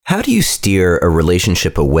How do you steer a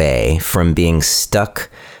relationship away from being stuck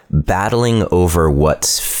battling over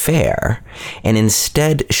what's fair and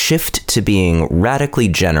instead shift to being radically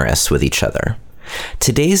generous with each other?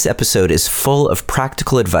 Today's episode is full of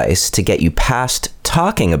practical advice to get you past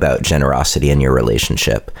talking about generosity in your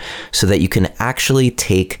relationship so that you can actually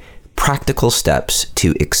take practical steps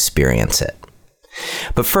to experience it.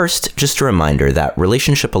 But first, just a reminder that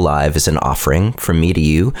Relationship Alive is an offering from me to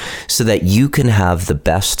you so that you can have the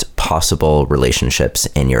best possible relationships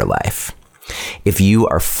in your life. If you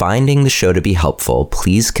are finding the show to be helpful,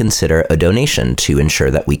 please consider a donation to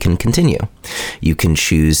ensure that we can continue. You can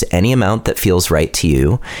choose any amount that feels right to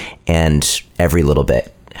you, and every little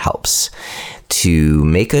bit helps. To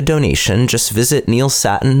make a donation, just visit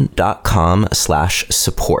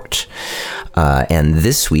neilsattin.com/support. And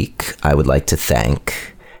this week, I would like to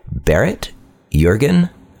thank Barrett, Jürgen,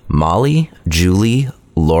 Molly, Julie,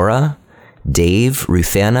 Laura, Dave,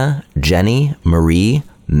 Ruthanna, Jenny, Marie,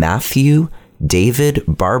 Matthew, David,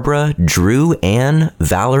 Barbara, Drew, Anne,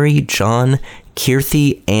 Valerie, John,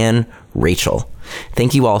 Kirthi, and Rachel.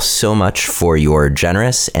 Thank you all so much for your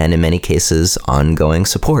generous and, in many cases, ongoing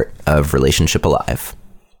support of Relationship Alive.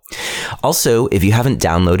 Also, if you haven't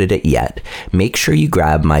downloaded it yet, make sure you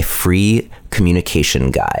grab my free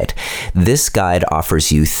communication guide. This guide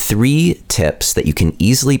offers you 3 tips that you can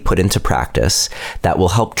easily put into practice that will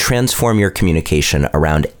help transform your communication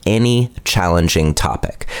around any challenging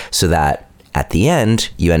topic so that at the end,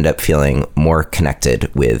 you end up feeling more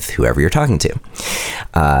connected with whoever you're talking to.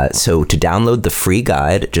 So to download the free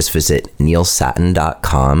guide, just visit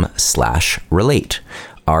neilsattin.com/relate.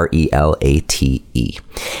 RELATE.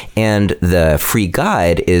 And the free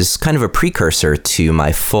guide is kind of a precursor to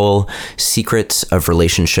my full Secrets of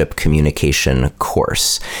Relationship Communication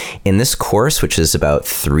course. In this course, which is about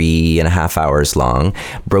 3.5 hours long,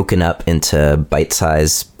 broken up into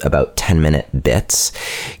bite-sized, about 10-minute bits,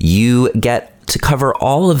 you get to cover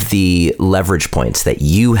all of the leverage points that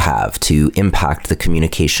you have to impact the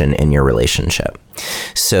communication in your relationship.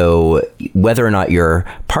 So whether or not your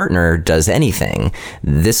partner does anything,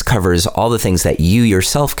 this covers all the things that you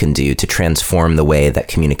yourself can do to transform the way that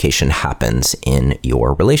communication happens in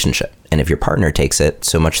your relationship. And if your partner takes it,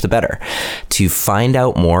 so much the better. To find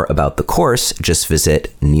out more about the course, just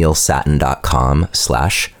visit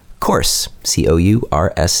neilsattin.com/course, COURSE.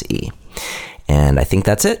 And I think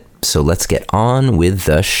that's it. So let's get on with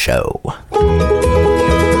the show.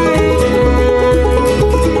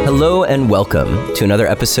 Hello and welcome to another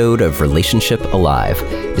episode of Relationship Alive.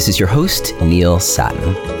 This is your host, Neil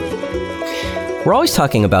Sattin. We're always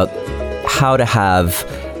talking about how to have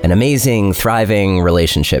an amazing, thriving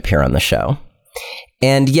relationship here on the show.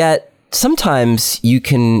 And yet, sometimes you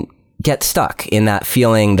can get stuck in that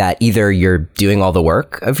feeling that either you're doing all the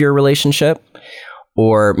work of your relationship,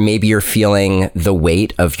 or maybe you're feeling the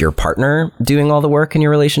weight of your partner doing all the work in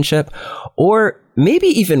your relationship, or maybe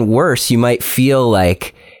even worse, you might feel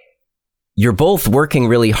like you're both working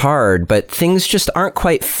really hard, but things just aren't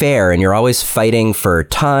quite fair, and you're always fighting for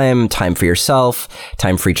time for yourself,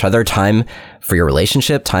 time for each other, time for your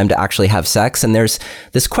relationship, time to actually have sex. And there's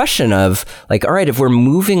this question of like, all right, if we're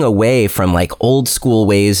moving away from like old school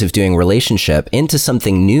ways of doing relationship into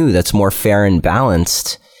something new that's more fair and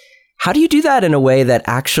balanced, how do you do that in a way that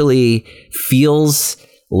actually feels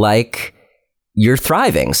like you're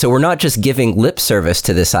thriving? So we're not just giving lip service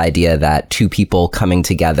to this idea that two people coming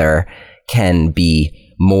together can be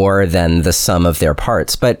more than the sum of their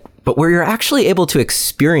parts, but where you're actually able to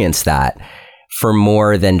experience that for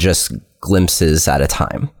more than just glimpses at a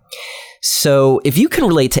time. So if you can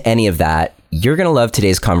relate to any of that, you're going to love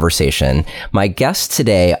today's conversation. My guests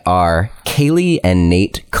today are Kaylee and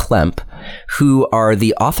Nate Klemp, who are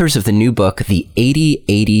the authors of the new book, The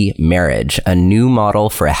 80/80 Marriage, a new model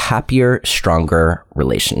for a happier, stronger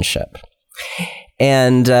relationship.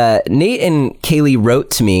 And Nate and Kaylee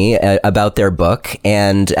wrote to me about their book.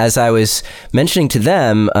 And as I was mentioning to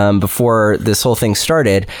them before this whole thing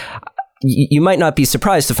started, you might not be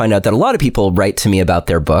surprised to find out that a lot of people write to me about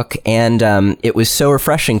their book. And it was so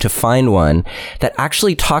refreshing to find one that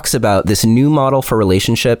actually talks about this new model for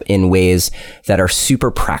relationship in ways that are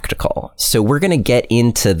super practical. So we're going to get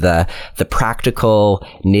into the practical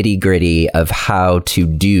nitty-gritty of how to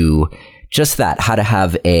do just that, how to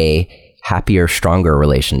have a happier, stronger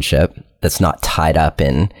relationship that's not tied up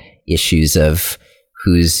in issues of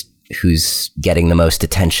who's getting the most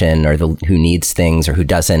attention or who needs things or who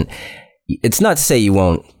doesn't. It's not to say you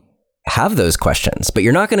won't have those questions, but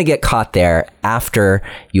you're not going to get caught there after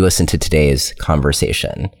you listen to today's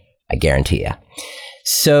conversation. I guarantee you.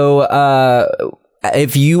 So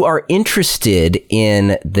if you are interested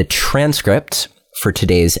in the transcript for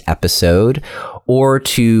today's episode, or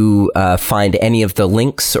to find any of the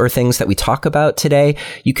links or things that we talk about today,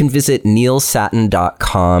 you can visit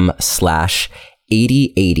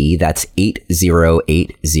neilsattin.com/8080. That's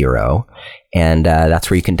 8080. And that's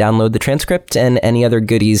where you can download the transcript and any other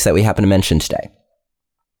goodies that we happen to mention today.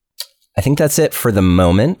 I think that's it for the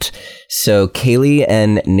moment. So Kaylee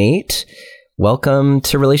and Nate, welcome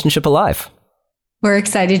to Relationship Alive. We're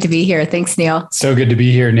excited to be here. Thanks, Neil. So good to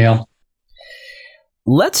be here, Neil.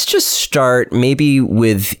 Let's just start maybe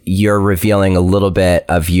with your revealing a little bit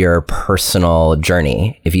of your personal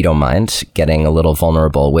journey, if you don't mind getting a little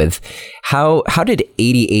vulnerable with how did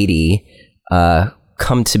 8080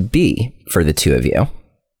 come to be for the two of you?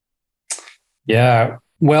 Yeah,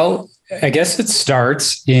 well, I guess it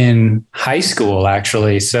starts in high school,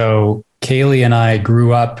 actually. So Kaylee and I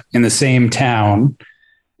grew up in the same town,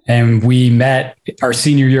 and we met our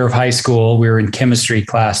senior year of high school. We were in chemistry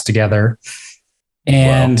class together,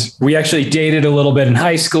 and we actually dated a little bit in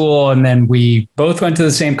high school, and then we both went to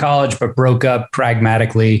the same college, but broke up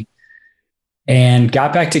pragmatically and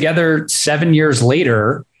got back together 7 years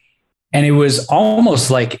later. And it was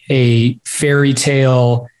almost like a fairy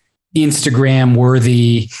tale, Instagram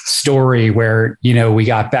worthy story where, you know, we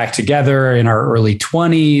got back together in our early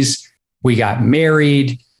 20s, we got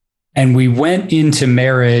married, and we went into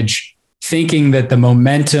marriage thinking that the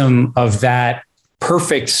momentum of that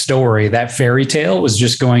perfect story, that fairy tale, was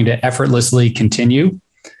just going to effortlessly continue.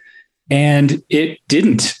 And it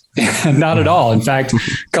didn't, not at all. In fact, a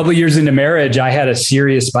couple of years into marriage, I had a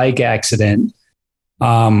serious bike accident,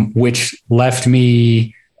 which left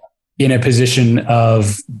me in a position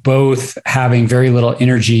of both having very little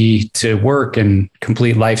energy to work and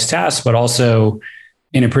complete life's tasks, but also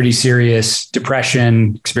in a pretty serious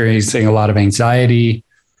depression, experiencing a lot of anxiety.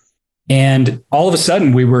 And all of a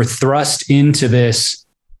sudden we were thrust into this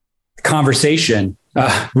conversation,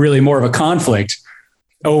 really more of a conflict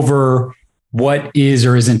over what is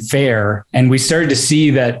or isn't fair. And we started to see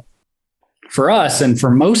that for us and for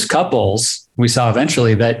most couples, we saw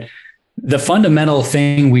eventually that the fundamental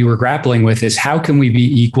thing we were grappling with is how can we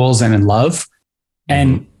be equals and in love?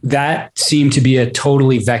 And that seemed to be a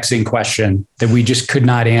totally vexing question that we just could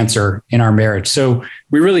not answer in our marriage. So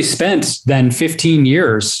we really spent then 15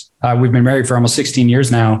 years, we've been married for almost 16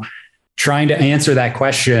 years now, trying to answer that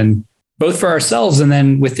question, both for ourselves and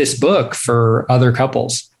then with this book for other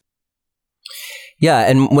couples. Yeah.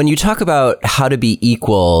 And when you talk about how to be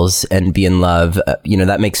equals and be in love,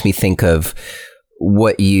 that makes me think of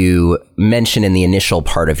what you mention in the initial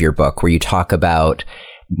part of your book, where you talk about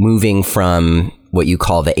moving from what you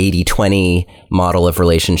call the 80-20 model of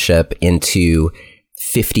relationship into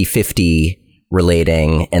 50-50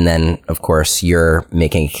 relating. And then, of course, you're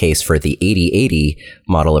making a case for the 80-80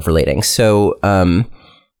 model of relating. So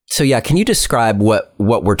yeah, can you describe what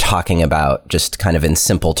we're talking about just kind of in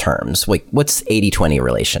simple terms? Like, what's 80-20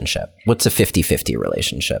 relationship? What's a 50-50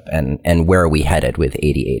 relationship? And where are we headed with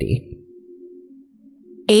 80-80?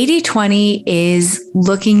 80-20 is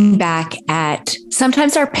looking back at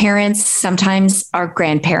sometimes our parents, sometimes our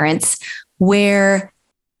grandparents, where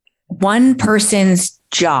one person's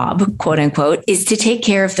job, quote unquote, is to take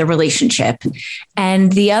care of the relationship,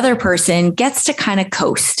 and the other person gets to kind of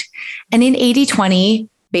coast. And in 80-20,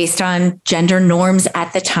 based on gender norms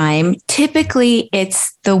at the time, typically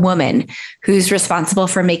it's the woman who's responsible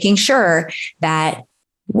for making sure that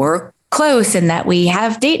we're close and that we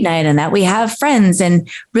have date night and that we have friends. And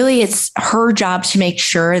really it's her job to make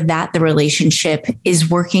sure that the relationship is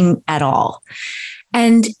working at all.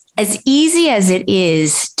 And as easy as it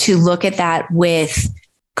is to look at that with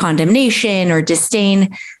condemnation or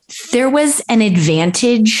disdain, there was an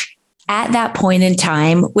advantage at that point in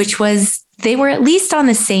time, which was they were at least on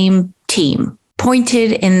the same team,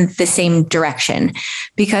 pointed in the same direction,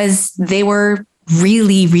 because they were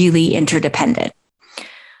really, really interdependent.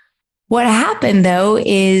 What happened, though,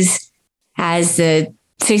 is as the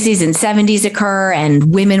 60s and 70s occur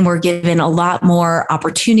and women were given a lot more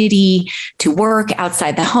opportunity to work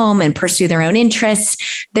outside the home and pursue their own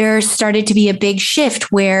interests, there started to be a big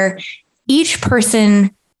shift where each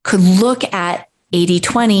person could look at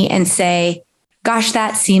 80-20 and say, gosh,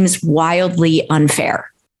 that seems wildly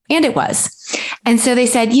unfair. And it was. And so they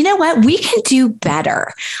said, you know what? We can do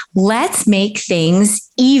better. Let's make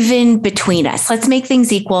things even between us. Let's make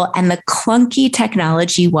things equal. And the clunky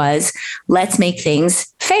technology was, let's make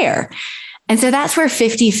things fair. And so that's where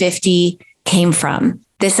 50-50 came from.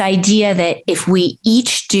 This idea that if we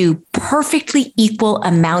each do perfectly equal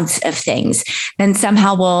amounts of things, then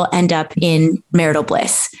somehow we'll end up in marital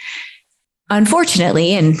bliss.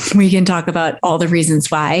 Unfortunately, and we can talk about all the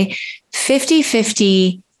reasons why,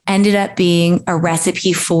 50-50 ended up being a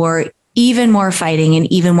recipe for even more fighting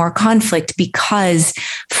and even more conflict, because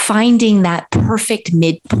finding that perfect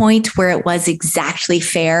midpoint where it was exactly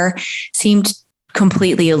fair seemed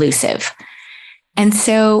completely elusive. And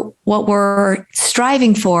so what we're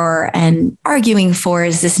striving for and arguing for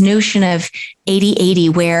is this notion of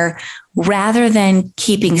 80-80, where rather than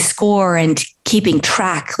keeping score and keeping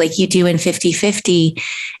track like you do in 50-50,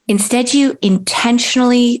 instead you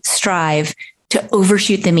intentionally strive to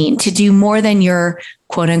overshoot the mean, to do more than your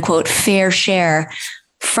quote unquote fair share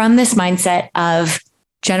from this mindset of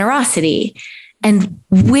generosity. And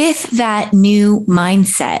with that new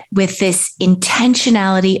mindset, with this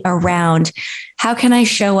intentionality around how can I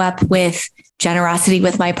show up with generosity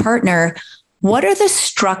with my partner, what are the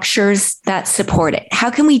structures that support it? How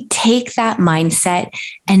can we take that mindset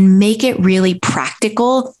and make it really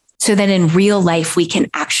practical so that in real life we can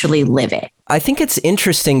actually live it? I think it's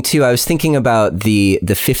interesting too. I was thinking about the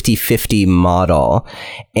 50-50 model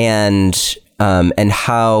and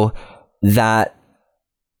how that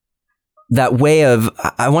way of,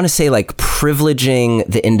 I want to say, like, privileging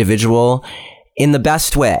the individual in the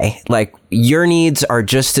best way. Like, your needs are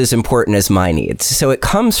just as important as my needs. So it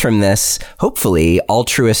comes from this, hopefully,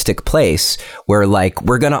 altruistic place where, like,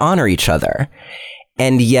 we're going to honor each other.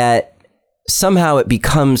 And yet somehow it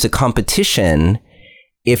becomes a competition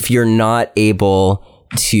if you're not able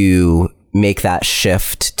to make that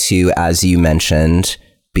shift to, as you mentioned,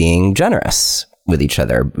 being generous with each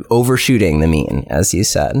other, overshooting the mean, as you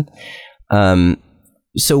said.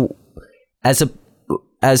 So as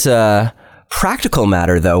a practical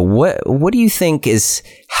matter, though, what do you think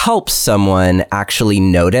helps someone actually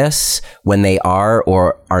notice when they are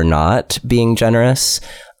or are not being generous?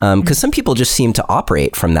 Because some people just seem to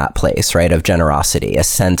operate from that place, right, of generosity, a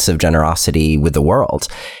sense of generosity with the world.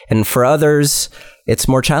 And for others, it's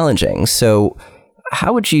more challenging. So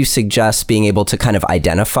how would you suggest being able to kind of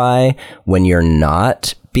identify when you're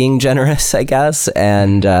not being generous, I guess,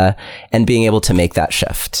 and being able to make that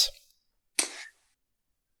shift?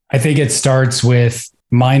 I think it starts with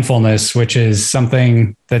mindfulness, which is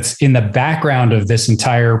something that's in the background of this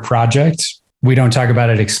entire project. We don't talk about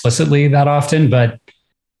it explicitly that often, but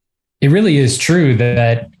it really is true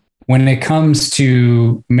that when it comes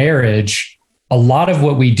to marriage, a lot of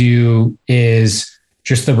what we do is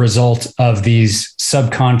just the result of these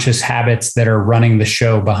subconscious habits that are running the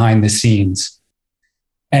show behind the scenes.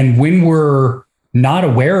 And when we're not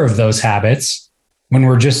aware of those habits, when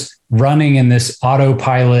we're just running in this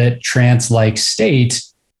autopilot trance-like state,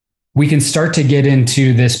 we can start to get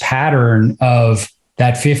into this pattern of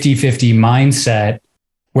that 50-50 mindset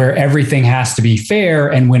where everything has to be fair.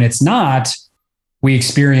 And when it's not, we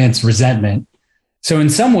experience resentment. So in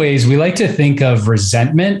some ways, we like to think of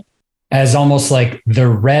resentment as almost like the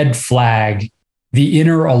red flag, the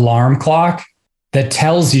inner alarm clock that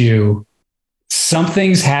tells you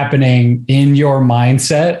something's happening in your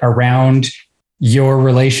mindset around your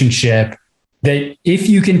relationship that if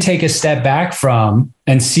you can take a step back from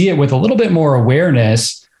and see it with a little bit more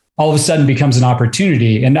awareness, all of a sudden becomes an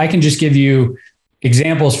opportunity. And I can just give you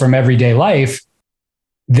examples from everyday life.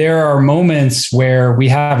 There are moments where we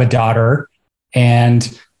have a daughter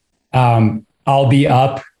and I'll be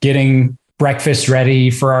up getting breakfast ready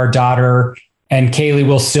for our daughter and Kaylee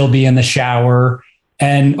will still be in the shower.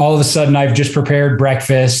 And all of a sudden I've just prepared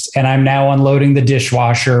breakfast and I'm now unloading the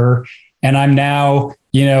dishwasher and I'm now,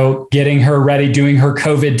 getting her ready, doing her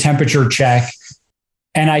COVID temperature check.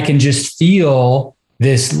 And I can just feel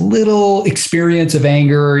this little experience of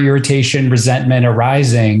anger, irritation, resentment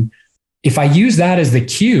arising. If I use that as the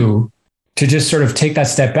cue to just sort of take that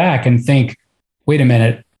step back and think, wait a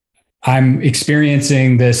minute, I'm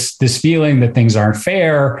experiencing this feeling that things aren't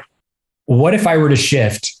fair. What if I were to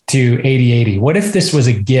shift to 80-80? What if this was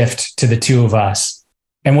a gift to the two of us?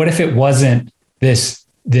 And what if it wasn't this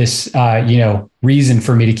reason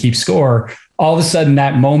for me to keep score? All of a sudden,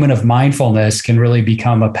 that moment of mindfulness can really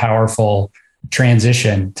become a powerful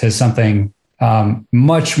transition to something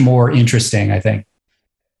much more interesting, I think.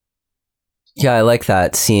 Yeah, I like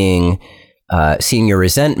that. Seeing your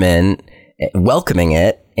resentment, welcoming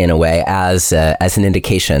it in a way as an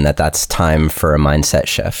indication that that's time for a mindset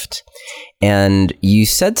shift. And you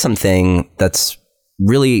said something that's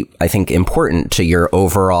really, I think, important to your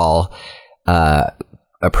overall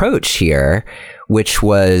approach here, which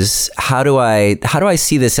was how do I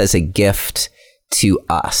see this as a gift to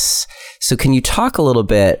us? So can you talk a little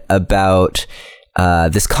bit about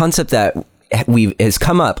this concept that has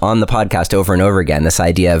come up on the podcast over and over again, this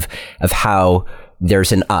idea of how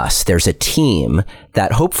there's an us, there's a team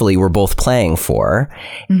that hopefully we're both playing for.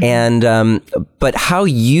 Mm-hmm. And, but how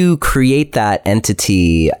you create that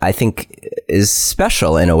entity, I think is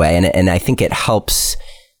special in a way. And I think it helps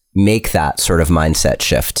make that sort of mindset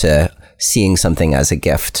shift to seeing something as a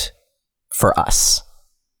gift for us.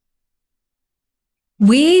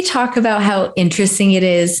 We talk about how interesting it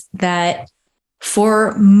is that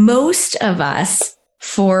for most of us,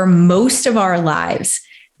 for most of our lives,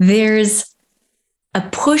 there's a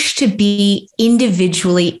push to be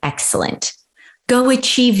individually excellent. Go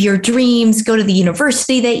achieve your dreams, go to the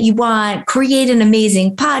university that you want, create an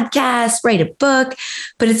amazing podcast, write a book,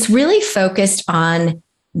 but it's really focused on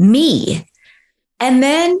me. And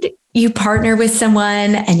then you partner with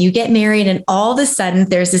someone and you get married, and all of a sudden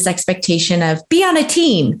there's this expectation of be on a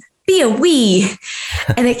team, be a we.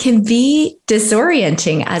 And it can be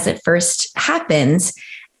disorienting as it first happens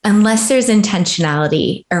unless there's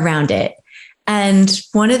intentionality around it. And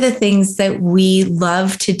one of the things that we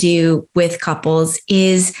love to do with couples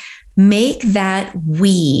is make that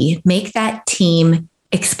team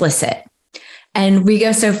explicit. And we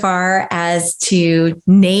go so far as to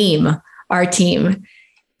name our team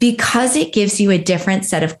because it gives you a different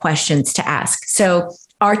set of questions to ask. So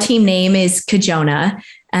our team name is Kajona.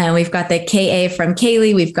 We've got the KA from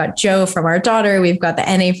Kaylee. We've got Joe from our daughter. We've got the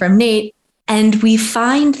NA from Nate. And we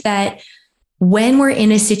find that when we're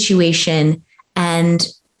in a situation and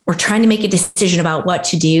we're trying to make a decision about what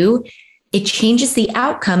to do, it changes the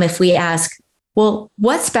outcome if we ask, well,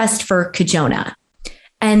 what's best for Kajona?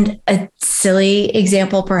 And a silly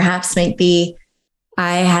example perhaps might be,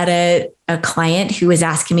 I had a client who was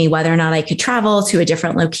asking me whether or not I could travel to a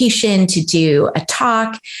different location to do a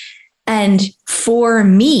talk. And for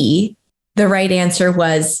me, the right answer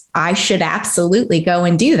was, I should absolutely go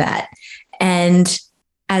and do that. And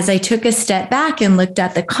as I took a step back and looked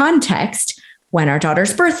at the context, when our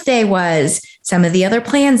daughter's birthday was, some of the other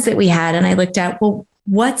plans that we had, and I looked at, well,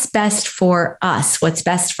 what's best for us? What's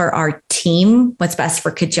best for our team? What's best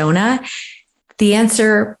for Kajona? The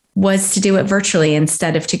answer was to do it virtually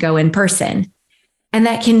instead of to go in person. And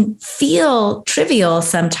that can feel trivial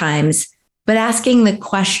sometimes, but asking the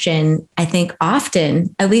question, I think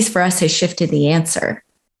often, at least for us, has shifted the answer.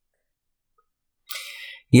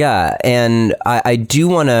 Yeah. And I do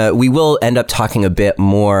want to, we will end up talking a bit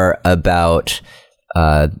more about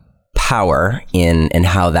power and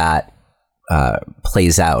how that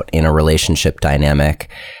plays out in a relationship dynamic.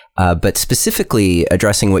 But specifically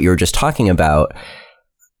addressing what you were just talking about,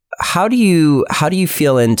 how do you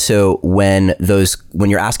feel into when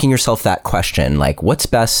you're asking yourself that question, like what's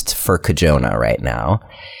best for Kajona right now?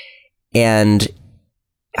 And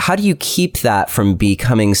how do you keep that from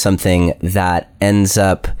becoming something that ends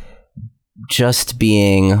up just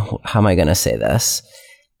being, how am I going to say this?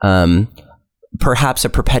 Perhaps a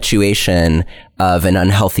perpetuation of an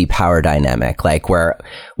unhealthy power dynamic, like where,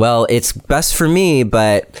 well, it's best for me,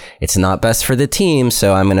 but it's not best for the team.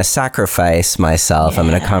 So I'm going to sacrifice myself. Yeah. I'm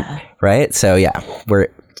going to right. So yeah,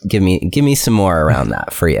 give me some more around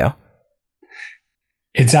that for you.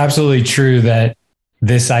 It's absolutely true that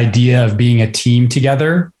this idea of being a team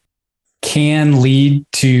together can lead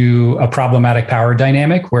to a problematic power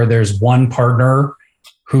dynamic where there's one partner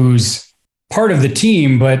who's part of the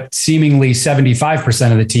team, but seemingly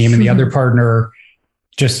 75% of the team, and the other partner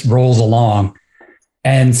just rolls along.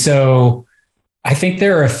 And so I think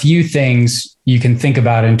there are a few things you can think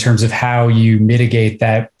about in terms of how you mitigate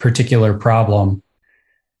that particular problem.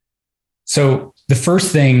 So the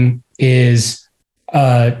first thing is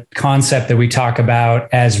a concept that we talk about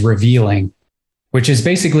as revealing, which is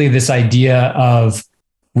basically this idea of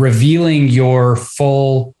revealing your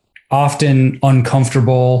full, often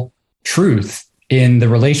uncomfortable truth in the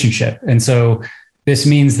relationship. And so this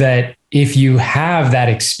means that if you have that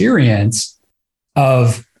experience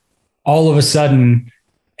of all of a sudden,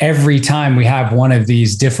 every time we have one of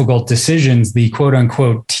these difficult decisions, the quote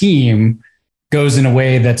unquote team goes in a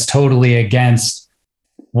way that's totally against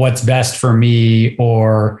what's best for me,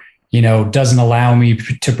 or, doesn't allow me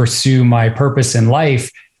to pursue my purpose in life,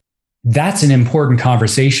 that's an important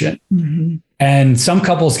conversation. Mm-hmm. And some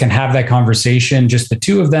couples can have that conversation, just the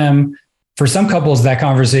two of them. For some couples, that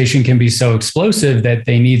conversation can be so explosive that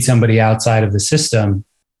they need somebody outside of the system.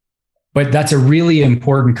 But that's a really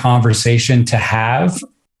important conversation to have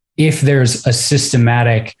if there's a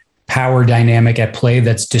systematic power dynamic at play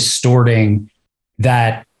that's distorting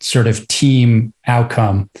that sort of team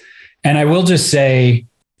outcome. And I will just say,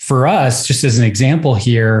 for us, just as an example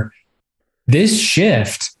here, this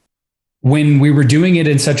shift, when we were doing it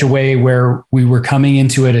in such a way where we were coming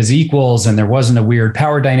into it as equals and there wasn't a weird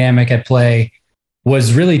power dynamic at play,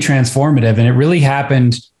 was really transformative. And it really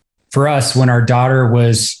happened for us when our daughter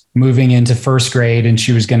was moving into first grade and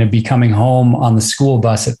she was going to be coming home on the school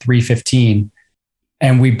bus at 3:15.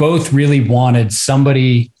 And we both really wanted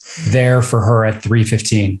somebody there for her at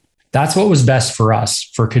 3:15. That's what was best for us,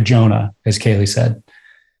 for Kajona, as Kaylee said.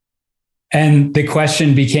 And the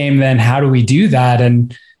question became then, how do we do that?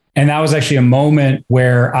 And that was actually a moment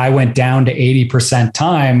where I went down to 80%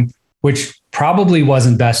 time, which probably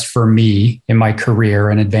wasn't best for me in my career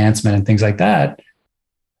and advancement and things like that.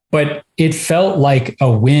 But it felt like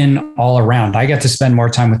a win all around. I got to spend more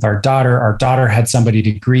time with our daughter. Our daughter had somebody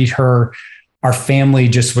to greet her. Our family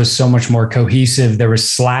just was so much more cohesive. There was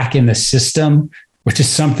slack in the system, which is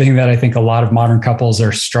something that I think a lot of modern couples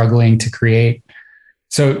are struggling to create.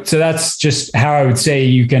 So that's just how I would say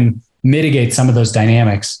you can mitigate some of those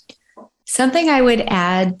dynamics. Something I would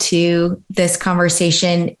add to this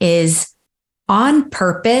conversation is, on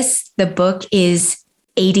purpose, the book is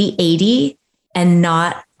 80-80 and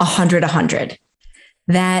not 100-100.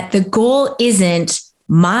 That the goal isn't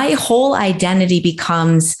my whole identity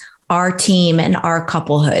becomes our team and our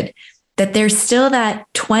couplehood. That there's still that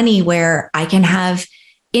 20 where I can have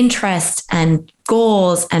interests and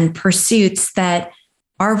goals and pursuits that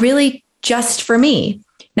are really just for me.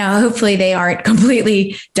 Now, hopefully they aren't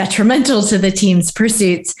completely detrimental to the team's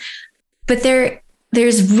pursuits, but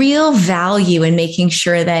there's real value in making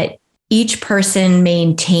sure that each person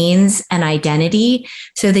maintains an identity.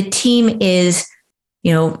 So the team is,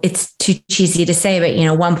 it's too cheesy to say, but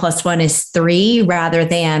 1 + 1 is 3 rather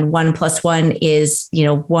than 1 + 1 is,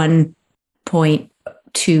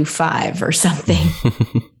 1.25 or something.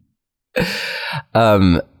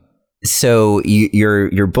 So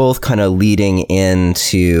you're both kind of leading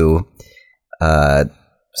into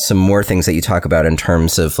some more things that you talk about in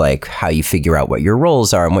terms of like how you figure out what your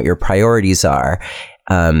roles are and what your priorities are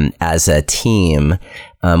as a team,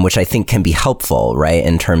 which I think can be helpful, right?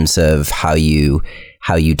 In terms of how you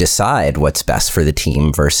decide what's best for the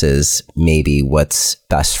team versus maybe what's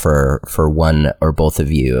best for one or both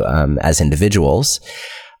of you as individuals.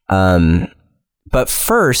 But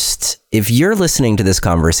first, if you're listening to this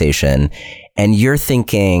conversation and you're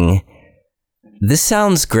thinking, this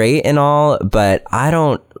sounds great and all, but I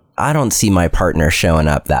don't see my partner showing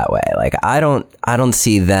up that way. Like I don't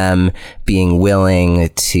see them being willing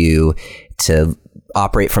to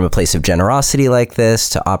operate from a place of generosity like this,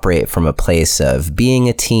 to operate from a place of being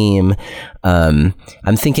a team. I'm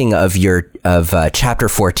thinking of chapter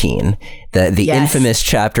 14, the yes. infamous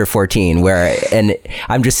chapter 14, and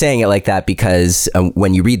I'm just saying it like that because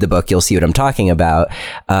when you read the book, you'll see what I'm talking about.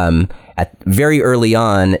 At very early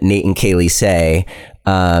on, Nate and Kaylee say,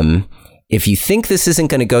 if you think this isn't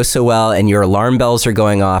going to go so well and your alarm bells are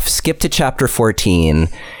going off, skip to chapter 14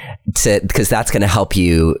 because that's going to help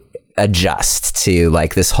you adjust to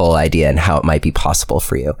like this whole idea and how it might be possible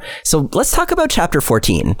for you. So let's talk about chapter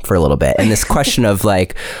 14 for a little bit. And this question of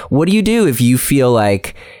like, what do you do if you feel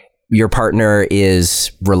like your partner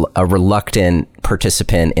is a reluctant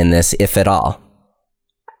participant in this, if at all?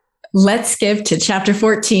 Let's skip to chapter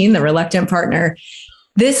 14, the reluctant partner.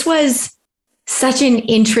 This was such an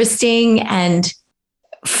interesting and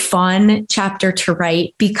fun chapter to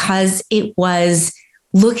write because it was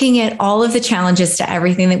looking at all of the challenges to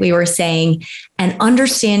everything that we were saying and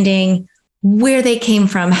understanding where they came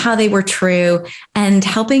from, how they were true, and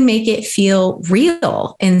helping make it feel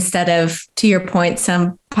real instead of, to your point,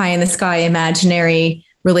 some pie in the sky imaginary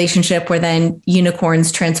relationship where then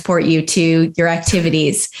unicorns transport you to your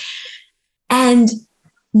activities. And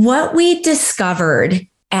what we discovered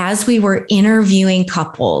as we were interviewing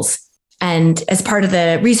couples, and as part of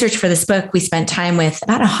the research for this book, we spent time with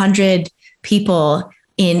about 100 people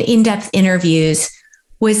in in-depth interviews,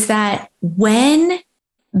 was that when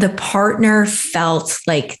the partner felt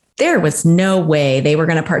like there was no way they were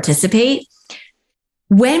going to participate,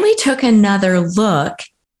 when we took another look,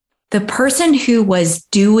 the person who was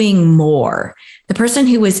doing more, the person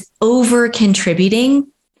who was over contributing,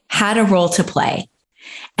 had a role to play.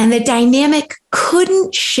 And the dynamic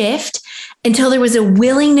couldn't shift until there was a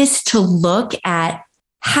willingness to look at,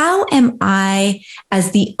 how am I,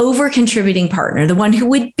 as the over-contributing partner, the one who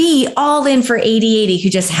would be all in for 80-80, who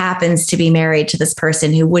just happens to be married to this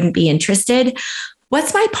person who wouldn't be interested,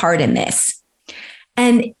 what's my part in this?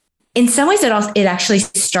 And in some ways, it actually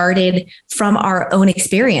started from our own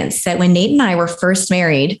experience, that when Nate and I were first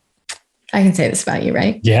married, I can say this about you,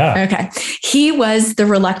 right? Yeah. Okay. He was the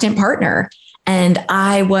reluctant partner, and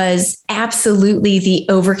I was absolutely the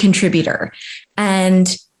over-contributor.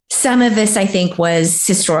 And some of this, I think, was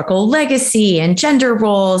historical legacy and gender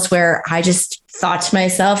roles where I just thought to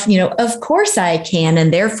myself, of course I can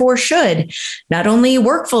and therefore should not only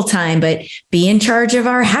work full time, but be in charge of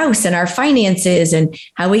our house and our finances and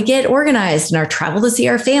how we get organized and our travel to see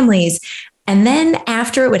our families. And then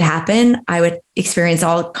after it would happen, I would experience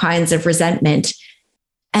all kinds of resentment.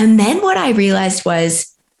 And then what I realized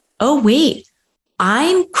was, oh, wait,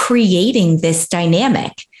 I'm creating this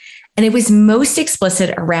dynamic. And it was most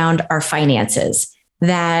explicit around our finances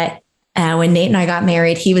that when Nate and I got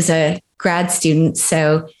married, he was a grad student.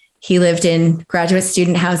 So he lived in graduate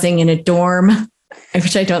student housing in a dorm,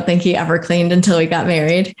 which I don't think he ever cleaned until we got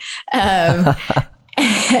married.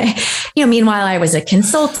 Meanwhile, I was a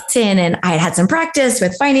consultant and I had some practice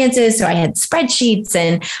with finances. So I had spreadsheets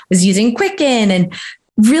and was using Quicken and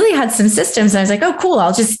really had some systems. And I was like, oh, cool,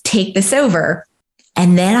 I'll just take this over.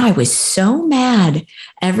 And then I was so mad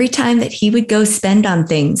every time that he would go spend on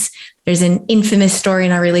things. There's an infamous story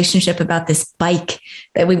in our relationship about this bike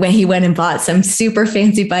that he went and bought some super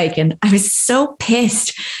fancy bike. And I was so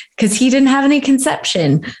pissed because he didn't have any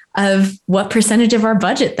conception of what percentage of our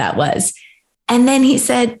budget that was. And then he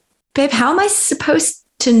said, babe, how am I supposed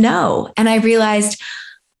to know? And I realized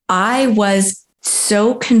I was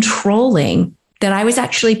so controlling that I was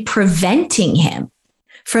actually preventing him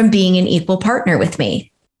from being an equal partner with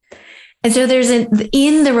me. And so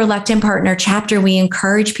in the Reluctant Partner chapter, we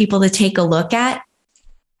encourage people to take a look at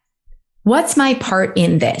what's my part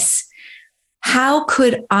in this? How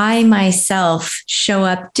could I myself show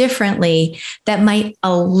up differently that might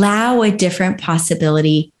allow a different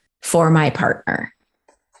possibility for my partner?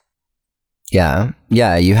 Yeah.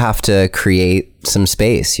 You have to create some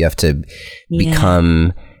space. You have to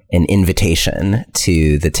become an invitation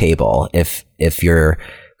to the table. If you're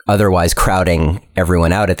otherwise crowding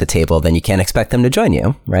everyone out at the table, then you can't expect them to join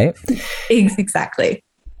you, right? Exactly.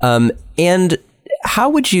 And how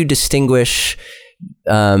would you distinguish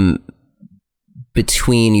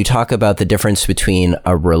between, you talk about the difference between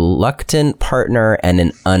a reluctant partner and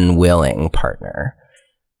an unwilling partner?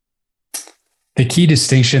 The key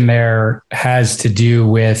distinction there has to do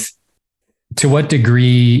with, to what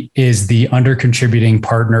degree is the under-contributing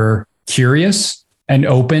partner curious and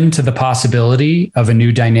open to the possibility of a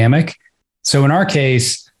new dynamic? So in our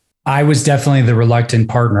case, I was definitely the reluctant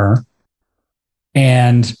partner.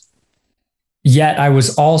 And yet I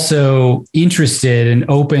was also interested and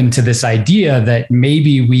open to this idea that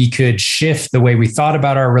maybe we could shift the way we thought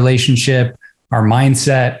about our relationship, our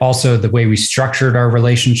mindset, also the way we structured our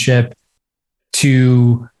relationship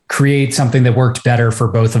to create something that worked better for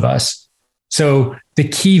both of us. So the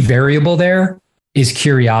key variable there is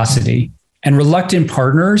curiosity. And reluctant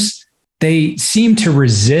partners, they seem to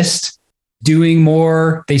resist doing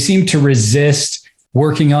more. They seem to resist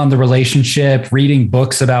working on the relationship, reading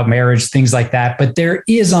books about marriage, things like that. But there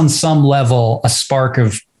is on some level a spark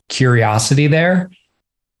of curiosity there.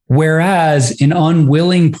 Whereas an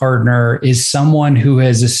unwilling partner is someone who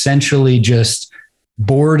has essentially just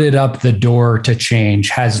boarded up the door to change,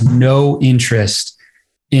 has no interest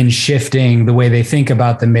in shifting the way they think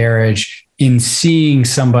about the marriage, in seeing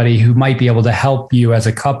somebody who might be able to help you as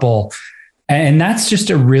a couple. And that's just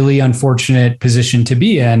a really unfortunate position to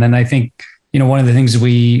be in. And I think, one of the things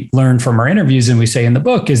we learned from our interviews and we say in the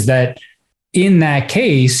book is that in that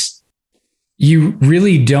case, you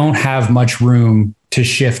really don't have much room to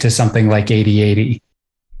shift to something like 80-80.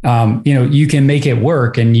 You can make it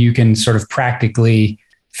work and you can sort of practically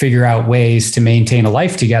figure out ways to maintain a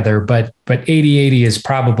life together, but 80-80 is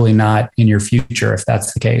probably not in your future if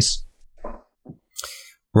that's the case.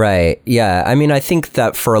 Right. Yeah. I mean, I think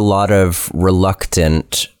that for a lot of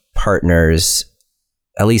reluctant partners,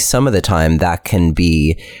 at least some of the time, that can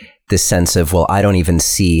be the sense of, well, I don't even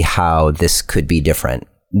see how this could be different.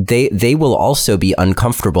 They will also be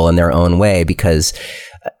uncomfortable in their own way because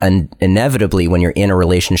inevitably when you're in a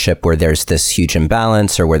relationship where there's this huge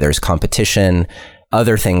imbalance or where there's competition,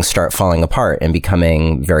 other things start falling apart and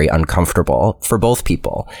becoming very uncomfortable for both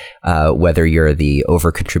people, whether you're the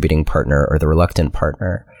over-contributing partner or the reluctant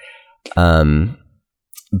partner.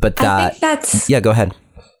 But go ahead.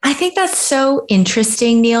 I think that's so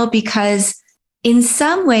interesting, Neil, because in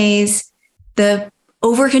some ways, the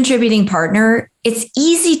over-contributing partner, it's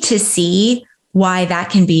easy to see why that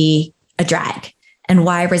can be a drag and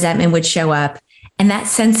why resentment would show up. And that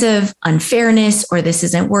sense of unfairness or this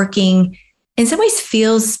isn't working in some ways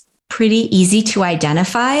feels pretty easy to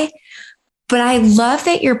identify. But I love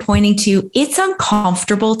that you're pointing to it's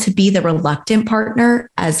uncomfortable to be the reluctant partner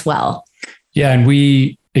as well. Yeah. And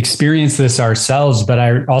we experienced this ourselves, but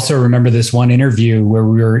I also remember this one interview where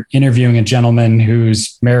we were interviewing a gentleman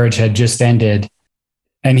whose marriage had just ended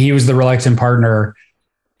and he was the reluctant partner.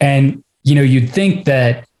 And, you'd think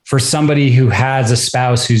that for somebody who has a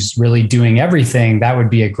spouse who's really doing everything, that would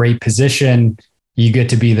be a great position. You get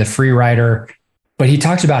to be the free rider. But he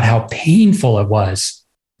talked about how painful it was,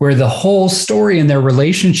 where the whole story in their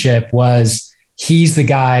relationship was he's the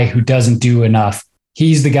guy who doesn't do enough.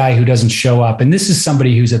 He's the guy who doesn't show up. And this is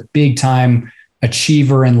somebody who's a big time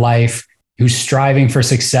achiever in life, who's striving for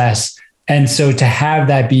success. And so to have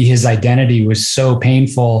that be his identity was so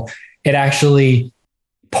painful. It actually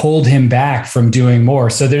pulled him back from doing more.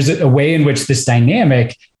 So there's a way in which this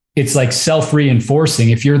dynamic, it's like self-reinforcing.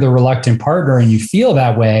 If you're the reluctant partner and you feel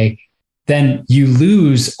that way, then you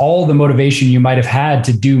lose all the motivation you might have had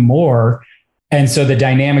to do more. And so the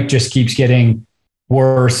dynamic just keeps getting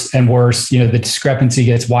worse and worse. The discrepancy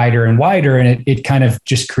gets wider and wider, and it kind of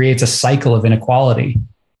just creates a cycle of inequality.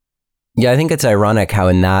 Yeah, I think it's ironic how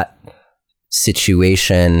in that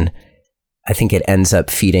situation, I think it ends up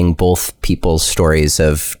feeding both people's stories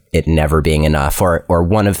of it never being enough, or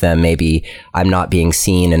one of them maybe I'm not being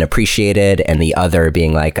seen and appreciated, and the other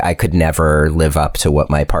being like I could never live up to what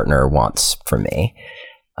my partner wants from me.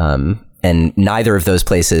 And neither of those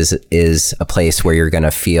places is a place where you're going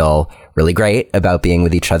to feel really great about being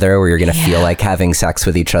with each other, where you're going to feel like having sex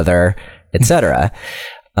with each other, etc.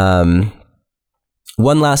 One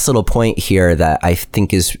last little point here that I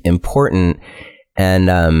think is important,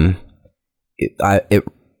 and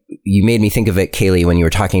you made me think of it, Kaylee, when you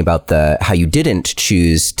were talking about how you didn't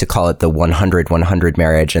choose to call it the 100-100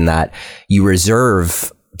 marriage, and that you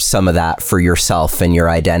reserve some of that for yourself and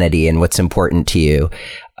your identity and what's important to you.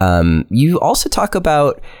 You also talk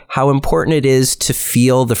about how important it is to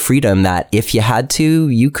feel the freedom that if you had to,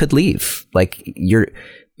 you could leave. Like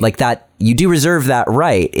that, you do reserve that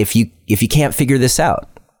right if you can't figure this out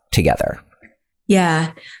together.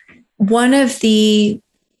 Yeah. One of the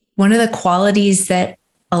qualities that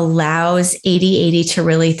allows 80/80 to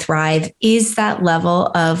really thrive is that level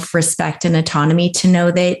of respect and autonomy to know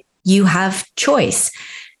that you have choice.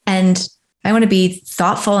 And I want to be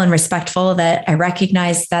thoughtful and respectful that I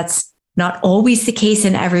recognize that's not always the case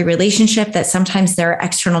in every relationship, that sometimes there are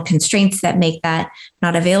external constraints that make that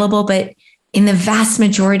not available. But in the vast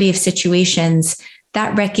majority of situations,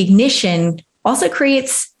 that recognition also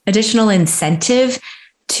creates additional incentive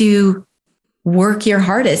to work your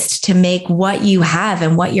hardest to make what you have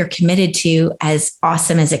and what you're committed to as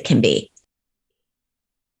awesome as it can be.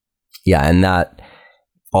 Yeah. And that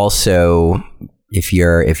also, if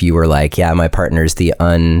you were like, yeah, my partner's the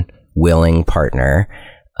unwilling partner,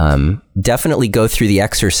 definitely go through the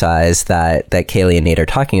exercise that Kaylee and Nate are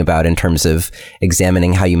talking about in terms of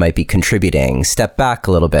examining how you might be contributing. Step back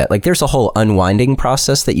a little bit. Like there's a whole unwinding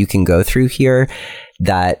process that you can go through here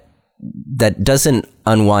that doesn't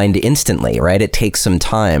unwind instantly, right? It takes some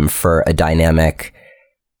time for an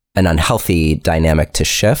unhealthy dynamic to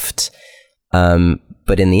shift.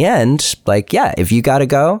 But in the end, like, yeah, if you got to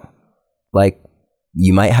go, like,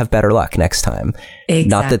 you might have better luck next time.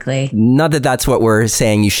 Exactly. Not that that's what we're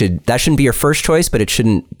saying that shouldn't be your first choice, but it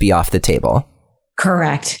shouldn't be off the table.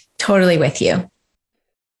 Correct. Totally with you.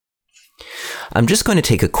 I'm just going to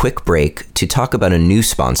take a quick break to talk about a new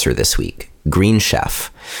sponsor this week, Green Chef,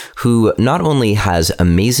 who not only has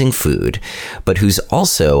amazing food, but who's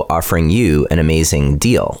also offering you an amazing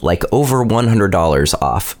deal, like over $100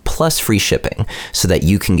 off plus free shipping, so that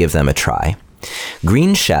you can give them a try.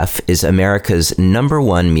 Green Chef is America's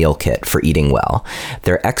 #1 meal kit for eating well.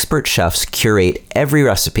 Their expert chefs curate every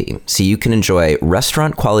recipe so you can enjoy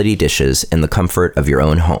restaurant quality dishes in the comfort of your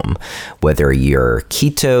own home. Whether you're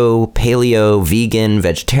keto, paleo, vegan,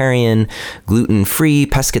 vegetarian, gluten-free,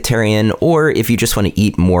 pescatarian, or if you just want to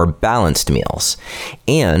eat more balanced meals.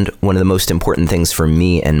 And one of the most important things for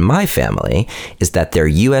me and my family is that they're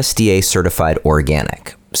USDA certified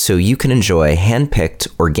organic. So you can enjoy hand-picked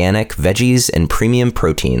organic veggies and premium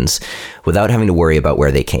proteins without having to worry about where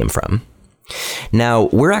they came from. Now,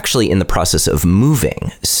 we're actually in the process of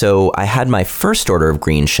moving, so I had my first order of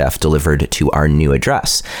Green Chef delivered to our new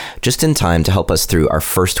address, just in time to help us through our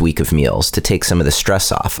first week of meals to take some of the stress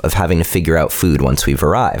off of having to figure out food once we've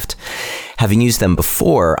arrived. Having used them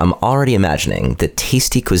before, I'm already imagining the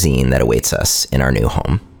tasty cuisine that awaits us in our new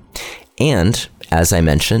home. And as I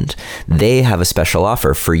mentioned, they have a special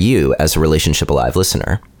offer for you as a Relationship Alive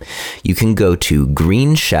listener. You can go to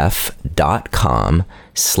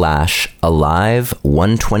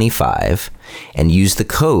greenchef.com/alive125 and use the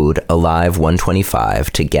code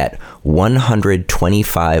alive125 to get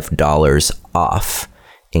 $125 off,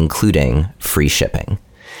 including free shipping.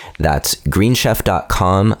 That's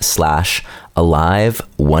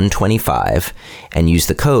greenchef.com/alive125 and use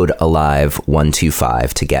the code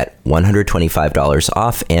alive125 to get $125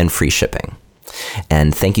 off and free shipping.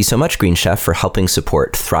 And thank you so much, Green Chef, for helping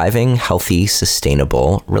support thriving, healthy,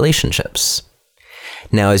 sustainable relationships.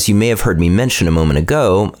 Now, as you may have heard me mention a moment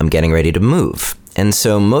ago, I'm getting ready to move. And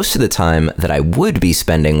so most of the time that I would be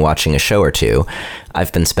spending watching a show or two,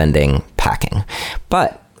 I've been spending packing.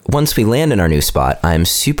 But once we land in our new spot, I'm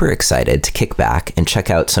super excited to kick back and check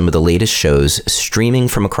out some of the latest shows streaming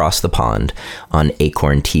from across the pond on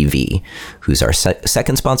Acorn TV, who's our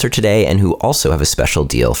second sponsor today and who also have a special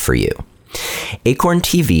deal for you. Acorn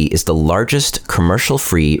TV is the largest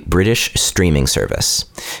commercial-free British streaming service,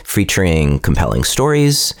 featuring compelling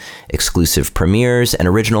stories, exclusive premieres, and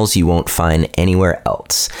originals you won't find anywhere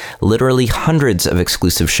else. Literally hundreds of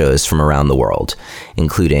exclusive shows from around the world,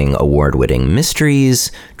 including award-winning mysteries,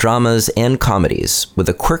 dramas, and comedies, with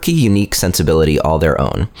a quirky, unique sensibility all their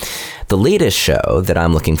own. The latest show that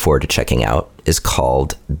I'm looking forward to checking out is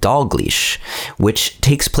called Dalgleish, which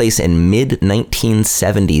takes place in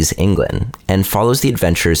mid-1970s England and follows the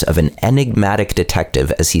adventures of an enigmatic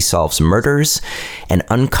detective as he solves murders and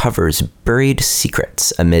uncovers buried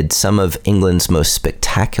secrets amid some of England's most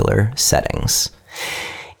spectacular settings.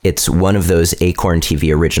 It's one of those Acorn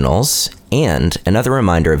TV originals, and another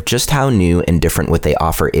reminder of just how new and different what they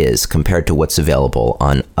offer is compared to what's available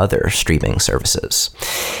on other streaming services.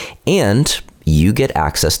 And you get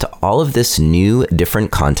access to all of this new,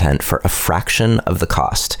 different content for a fraction of the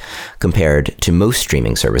cost compared to most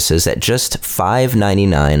streaming services at just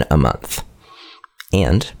 $5.99 a month.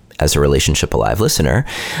 And as a Relationship Alive listener,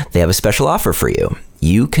 they have a special offer for you.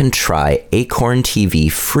 You can try Acorn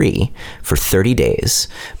TV free for 30 days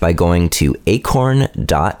by going to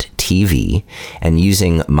acorn.tv and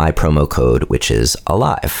using my promo code, which is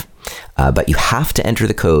ALIVE. But you have to enter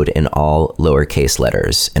the code in all lowercase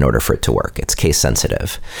letters in order for it to work. It's case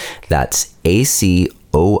sensitive. That's ACORN,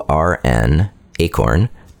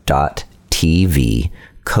 acorn.tv,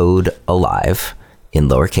 code ALIVE in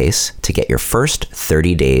lowercase to get your first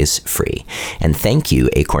 30 days free. And thank you,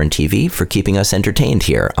 Acorn TV, for keeping us entertained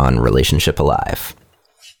here on Relationship Alive.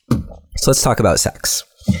 So let's talk about sex.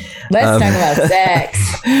 Let's talk about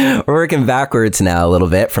sex. We're working backwards now a little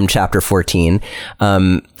bit from chapter 14,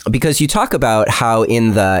 because you talk about how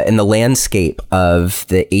in the landscape of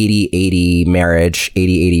the 80-80 marriage,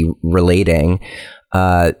 80-80 relating,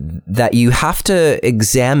 that you have to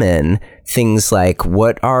examine things like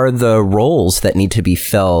what are the roles that need to be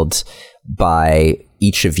filled by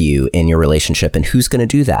each of you in your relationship, and who's going to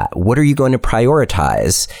do that? What are you going to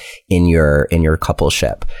prioritize in your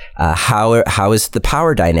coupleship? How is the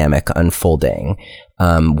power dynamic unfolding?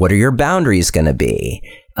 What are your boundaries going to be?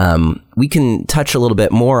 We can touch a little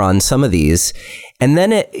bit more on some of these, and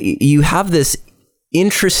then you have this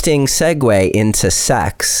interesting segue into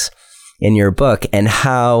sex in your book, and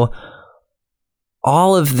how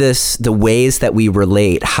all of this, the ways that we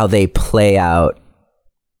relate, how they play out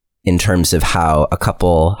in terms of how a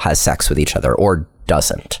couple has sex with each other or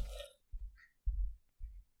doesn't.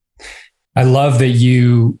 I love that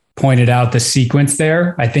you pointed out the sequence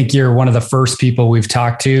there. I think you're one of the first people we've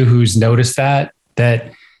talked to who's noticed that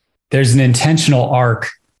there's an intentional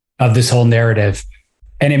arc of this whole narrative.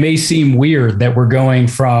 And it may seem weird that we're going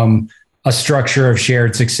from a structure of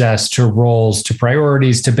shared success to roles, to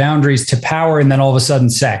priorities, to boundaries, to power, and then all of a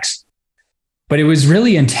sudden sex. But it was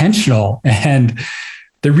really intentional. And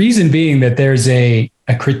the reason being that there's a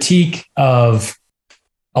critique of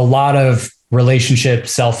a lot of relationship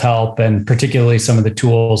self-help, and particularly some of the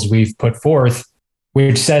tools we've put forth,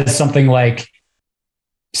 which says something like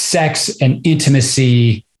sex and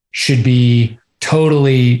intimacy should be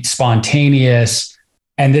totally spontaneous.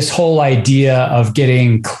 And this whole idea of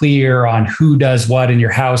getting clear on who does what in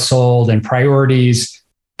your household and priorities,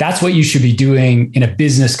 that's what you should be doing in a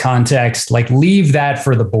business context. Like, leave that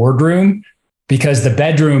for the boardroom, because the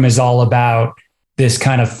bedroom is all about this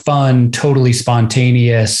kind of fun, totally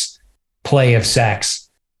spontaneous play of sex.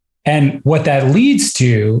 And what that leads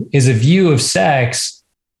to is a view of sex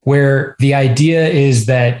where the idea is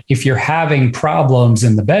that if you're having problems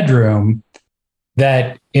in the bedroom,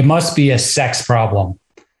 that it must be a sex problem.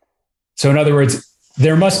 So in other words,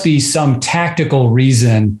 there must be some tactical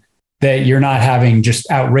reason that you're not having just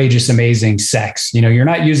outrageous, amazing sex. You know, you're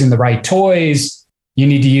not using the right toys. You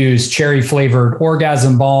need to use cherry flavored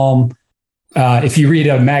orgasm balm. If you read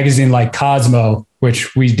a magazine like Cosmo,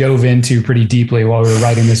 which we dove into pretty deeply while we were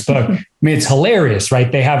writing this book, I mean, it's hilarious,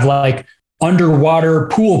 right? They have like underwater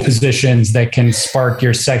pool positions that can spark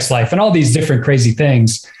your sex life and all these different crazy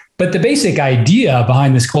things. But the basic idea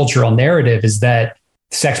behind this cultural narrative is that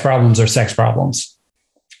sex problems are sex problems.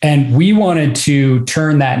 And we wanted to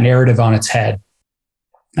turn that narrative on its head.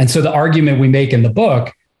 And so the argument we make in the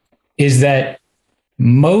book is that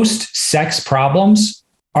most sex problems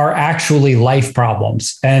are actually life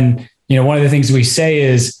problems. And, one of the things we say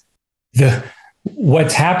is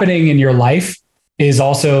what's happening in your life is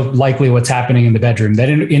also likely what's happening in the bedroom. That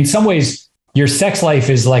in some ways, your sex life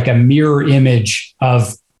is like a mirror image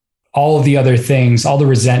of all of the other things, all the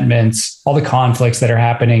resentments, all the conflicts that are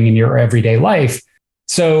happening in your everyday life.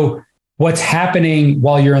 So what's happening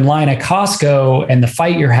while you're in line at Costco and the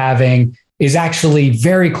fight you're having is actually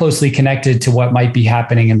very closely connected to what might be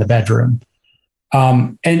happening in the bedroom.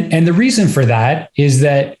 And the reason for that is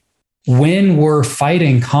that when we're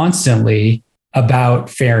fighting constantly about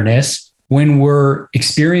fairness, when we're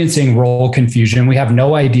experiencing role confusion, we have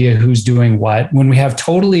no idea who's doing what, when we have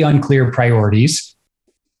totally unclear priorities,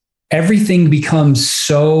 everything becomes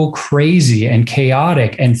so crazy and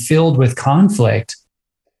chaotic and filled with conflict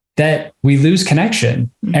that we lose connection.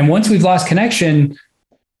 And once we've lost connection,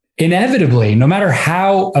 inevitably, no matter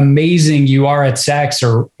how amazing you are at sex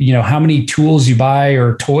or, how many tools you buy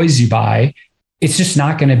or toys you buy, it's just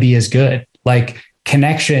not going to be as good. Like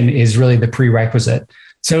connection is really the prerequisite.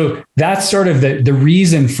 So that's sort of the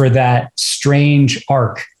reason for that strange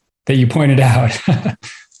arc that you pointed out.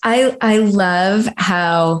 I love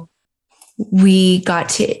how we got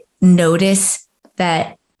to notice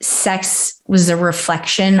that sex was a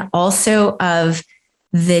reflection also of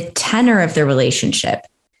the tenor of the relationship.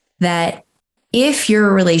 That if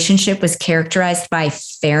your relationship was characterized by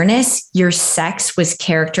fairness, your sex was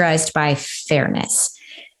characterized by fairness.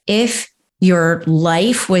 If your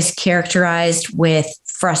life was characterized with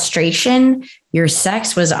frustration, your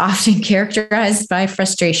sex was often characterized by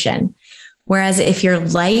frustration. Whereas if your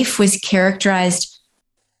life was characterized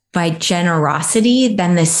by generosity,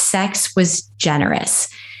 then the sex was generous.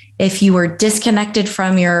 If you were disconnected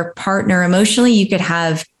from your partner emotionally, you could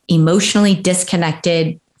have emotionally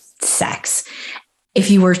disconnected sex. If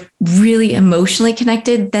you were really emotionally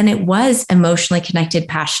connected, then it was emotionally connected,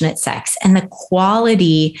 passionate sex. And the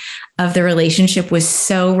quality of the relationship was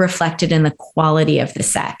so reflected in the quality of the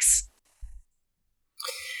sex.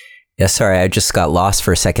 Yeah, sorry, I just got lost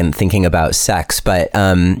for a second thinking about sex, but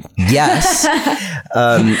yes.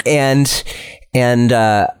 And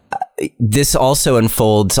this also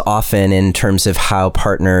unfolds often in terms of how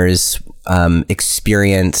partners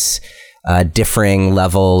experience differing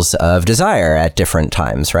levels of desire at different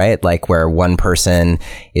times, right? Like where one person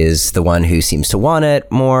is the one who seems to want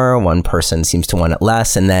it more, one person seems to want it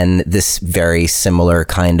less. And then this very similar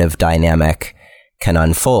kind of dynamic can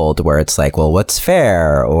unfold where it's like, well, what's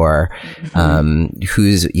fair? Or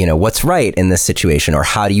who's, what's right in this situation? Or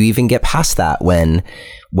how do you even get past that when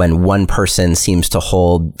one person seems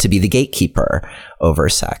to be the gatekeeper over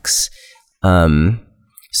sex?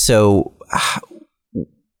 So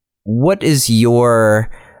what is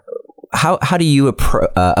how do you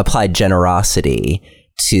apply generosity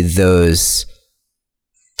to those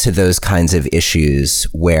kinds of issues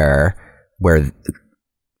where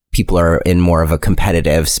people are in more of a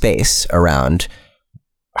competitive space around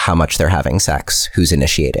how much they're having sex, who's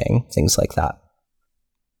initiating, things like that?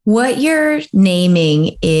 What you're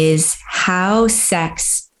naming is how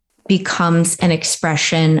sex becomes an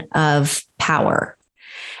expression of power.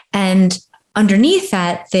 And underneath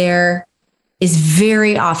that, there is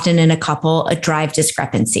very often in a couple a drive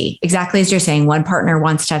discrepancy. Exactly as you're saying, one partner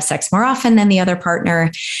wants to have sex more often than the other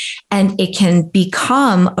partner, and it can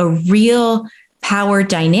become a real power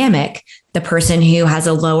dynamic. The person who has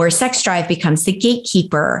a lower sex drive becomes the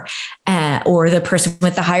gatekeeper, or the person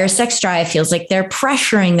with the higher sex drive feels like they're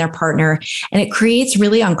pressuring their partner, and it creates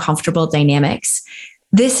really uncomfortable dynamics.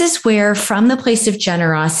 This is where, from the place of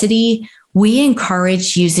generosity, we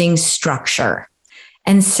encourage using structure.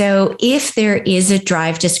 And so if there is a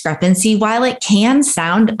drive discrepancy, while it can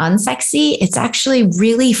sound unsexy, it's actually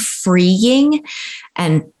really freeing,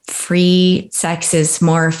 and free sex is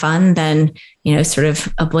more fun than, sort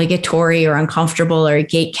of obligatory or uncomfortable or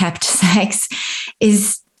gate-kept sex,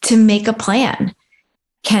 is to make a plan.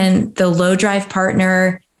 Can the low drive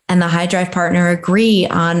partner and the high drive partner agree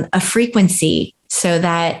on a frequency so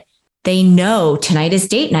that they know tonight is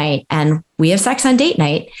date night and we have sex on date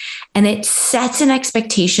night? And it sets an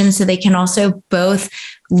expectation so they can also both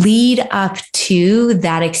lead up to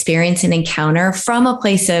that experience and encounter from a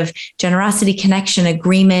place of generosity, connection,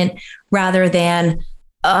 agreement, rather than,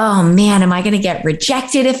 oh man, am I going to get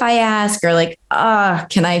rejected if I ask? Or like,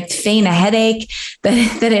 can I feign a headache?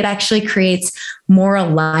 That it actually creates more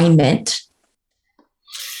alignment.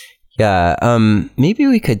 Yeah. Maybe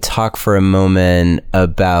we could talk for a moment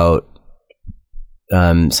about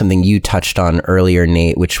something you touched on earlier,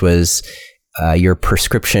 Nate, which was your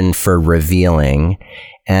prescription for revealing.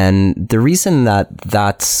 And the reason that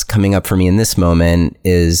that's coming up for me in this moment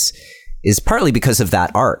is partly because of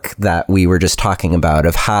that arc that we were just talking about,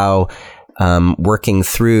 of how working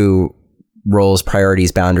through roles,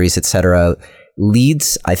 priorities, boundaries, etc.,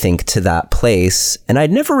 leads, I think, to that place. And I'd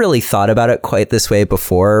never really thought about it quite this way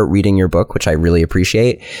before reading your book, which I really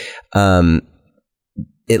appreciate.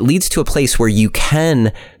 It leads to a place where you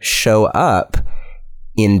can show up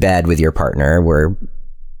in bed with your partner, where,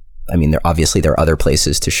 I mean, there are other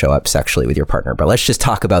places to show up sexually with your partner, but let's just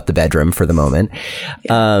talk about the bedroom for the moment.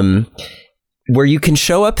 Yeah. Where you can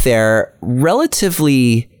show up there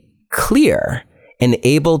relatively clear and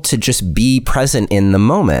able to just be present in the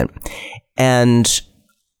moment. And,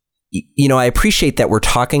 you know, I appreciate that we're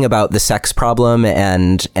talking about the sex problem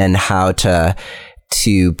and how to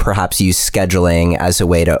perhaps use scheduling as a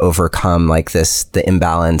way to overcome like the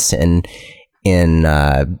imbalance in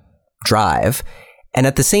drive. And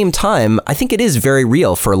at the same time, I think it is very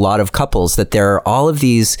real for a lot of couples that there are all of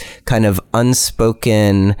these kind of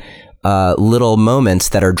unspoken little moments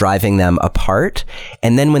that are driving them apart.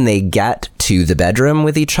 And then when they get to the bedroom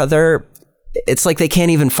with each other, it's like they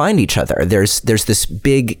can't even find each other. There's this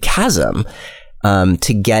big chasm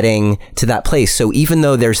to getting to that place. So even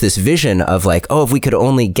though there's this vision of like, oh, if we could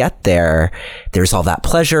only get there, there's all that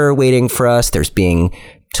pleasure waiting for us. There's being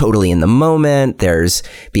totally in the moment. There's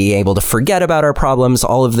being able to forget about our problems,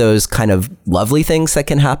 all of those kind of lovely things that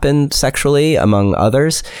can happen sexually, among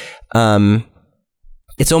others.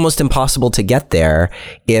 It's almost impossible to get there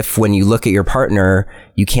if, when you look at your partner,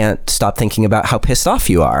 you can't stop thinking about how pissed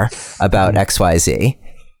off you are about XYZ.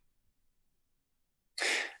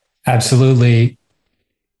 Absolutely.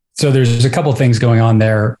 So there's a couple things going on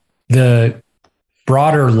there. The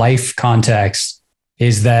broader life context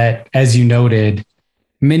is that, as you noted,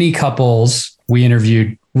 many couples we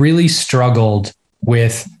interviewed really struggled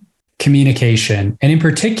with communication, and in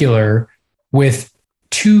particular with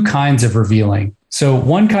two kinds of revealing. So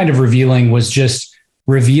one kind of revealing was just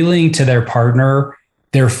revealing to their partner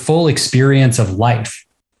their full experience of life,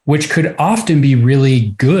 which could often be really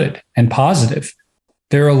good and positive.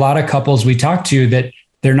 There are a lot of couples we talk to that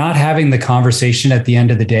they're not having the conversation at the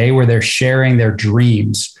end of the day where they're sharing their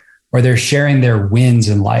dreams or they're sharing their wins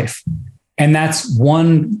in life. And that's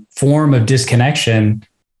one form of disconnection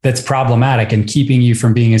that's problematic and keeping you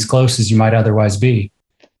from being as close as you might otherwise be.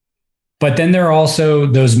 But then there are also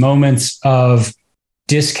those moments of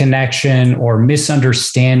disconnection or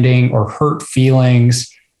misunderstanding or hurt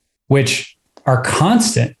feelings, which are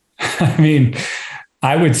constant. I mean,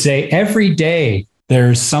 I would say every day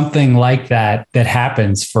there's something like that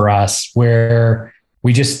happens for us where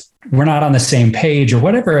we're not on the same page or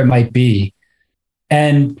whatever it might be.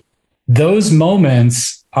 And those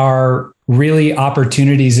moments are really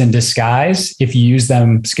opportunities in disguise if you use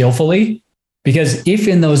them skillfully. Because if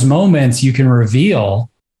in those moments you can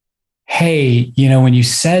reveal, hey, you know, when you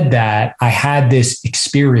said that, I had this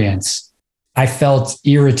experience, I felt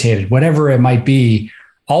irritated, whatever it might be,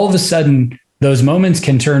 all of a sudden, those moments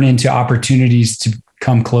can turn into opportunities to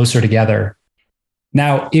come closer together.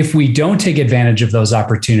 Now, if we don't take advantage of those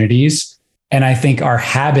opportunities, and I think our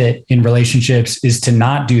habit in relationships is to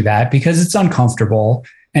not do that because it's uncomfortable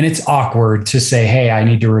and it's awkward to say, hey, I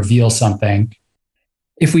need to reveal something.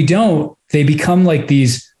 If we don't, they become like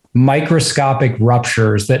these microscopic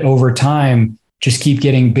ruptures that over time just keep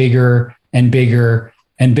getting bigger and bigger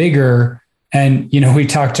and bigger. And, you know, we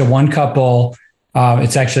talked to one couple,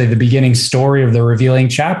 it's actually the beginning story of the revealing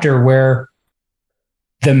chapter, where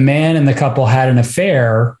the man in the couple had an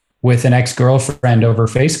affair with an ex-girlfriend over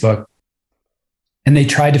Facebook. And they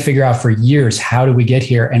tried to figure out for years, how do we get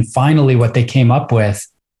here? And finally, what they came up with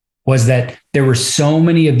was that there were so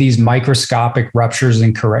many of these microscopic ruptures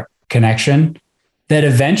in connection that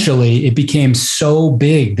eventually it became so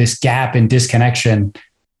big, this gap in disconnection,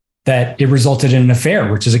 that it resulted in an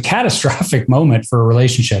affair, which is a catastrophic moment for a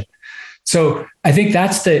relationship. So I think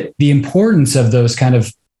that's the importance of those kind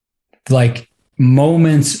of like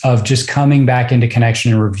moments of just coming back into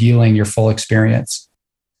connection and revealing your full experience.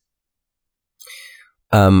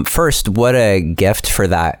 First, what a gift for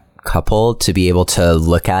that couple to be able to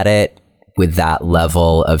look at it with that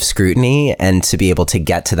level of scrutiny and to be able to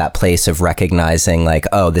get to that place of recognizing like,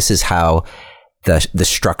 oh, this is how the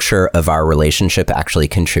structure of our relationship actually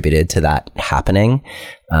contributed to that happening.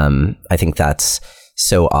 I think that's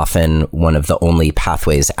so often one of the only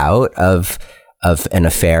pathways out of an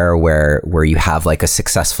affair where you have like a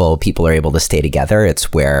successful, people are able to stay together.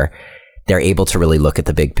 It's where they're able to really look at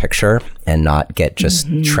the big picture and not get just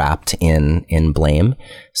trapped in blame.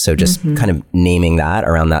 So just kind of naming that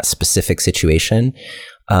around that specific situation.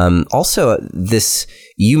 Also,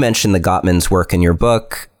 you mentioned the Gottman's work in your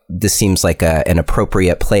book. This seems like an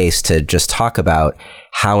appropriate place to just talk about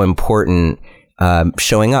how important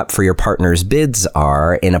showing up for your partner's bids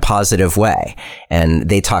are in a positive way. And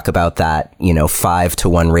they talk about that,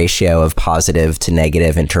 5-to-1 ratio of positive to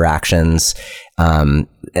negative interactions.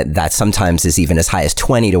 That sometimes is even as high as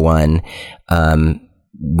 20-to-1,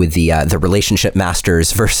 with the relationship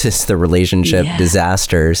masters versus the relationship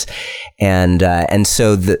disasters. And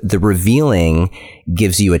so the revealing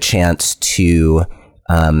gives you a chance to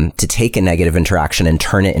take a negative interaction and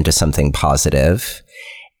turn it into something positive.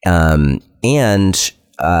 And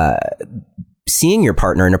seeing your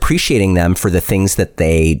partner and appreciating them for the things that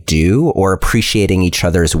they do, or appreciating each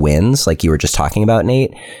other's wins, like you were just talking about,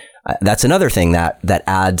 Nate. That's another thing that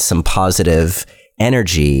adds some positive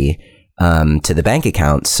energy to the bank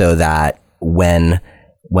account, so that when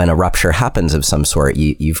a rupture happens of some sort,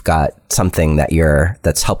 you've got something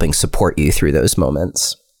that's helping support you through those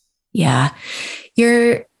moments. Yeah,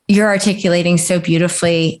 you're articulating so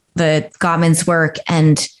beautifully the Gottman's work.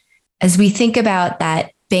 And as we think about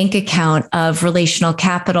that bank account of relational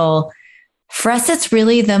capital, for us, it's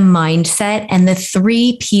really the mindset, and the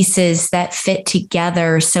three pieces that fit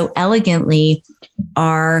together so elegantly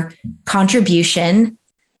are contribution.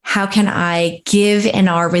 How can I give in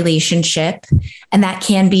our relationship? And that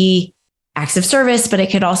can be acts of service, but it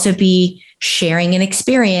could also be sharing an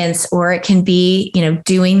experience, or it can be,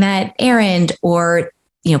 doing that errand, or,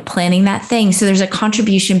 planning that thing. So there's a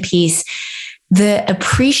contribution piece. The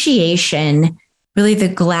appreciation, really the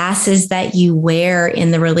glasses that you wear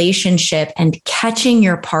in the relationship, and catching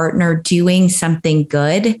your partner doing something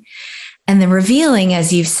good. And the revealing,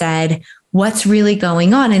 as you've said, what's really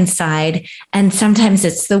going on inside. And sometimes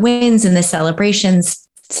it's the wins and the celebrations.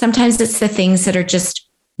 Sometimes it's the things that are just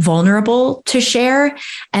vulnerable to share.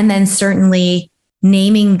 And then certainly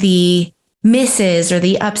naming the misses or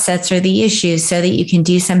the upsets or the issues so that you can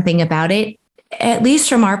do something about it. At least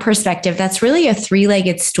from our perspective, that's really a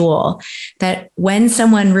three-legged stool, that when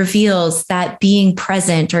someone reveals that being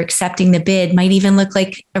present or accepting the bid might even look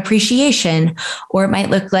like appreciation, or it might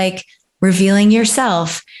look like revealing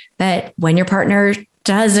yourself, that when your partner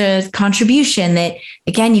does a contribution, that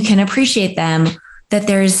again, you can appreciate them, that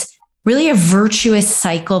there's really a virtuous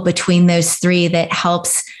cycle between those three that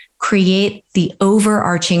helps create the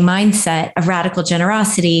overarching mindset of radical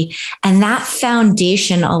generosity. And that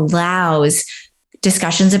foundation allows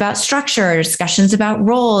discussions about structure, discussions about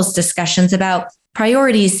roles, discussions about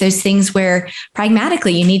priorities, those things where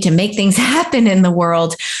pragmatically you need to make things happen in the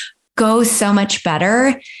world, go so much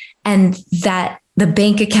better. And that the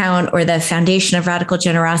bank account or the foundation of radical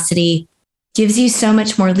generosity gives you so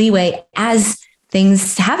much more leeway as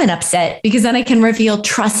things have an upset, because then I can reveal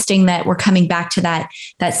trusting that we're coming back to that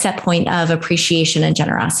set point of appreciation and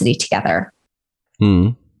generosity together.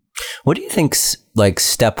 What do you think's like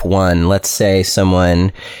step one? Let's say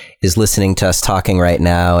someone is listening to us talking right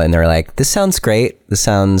now and they're like, this sounds great. This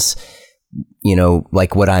sounds,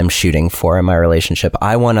 like what I'm shooting for in my relationship.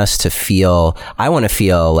 I want to feel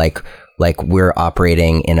like we're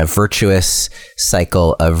operating in a virtuous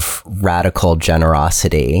cycle of radical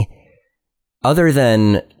generosity. Other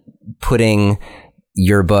than putting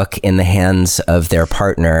your book in the hands of their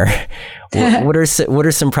partner, what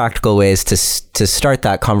are some practical ways to start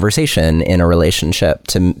that conversation in a relationship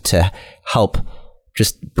to help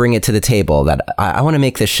just bring it to the table that I want to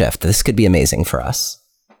make this shift? This could be amazing for us.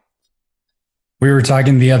 We were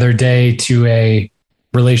talking the other day to a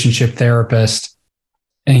relationship therapist,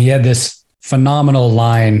 and he had this phenomenal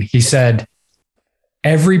line. He said,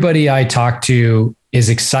 "Everybody I talk to is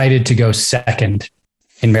excited to go second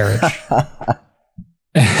in marriage."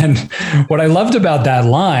 And what I loved about that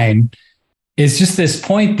line is just this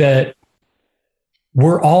point that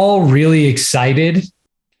we're all really excited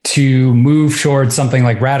to move towards something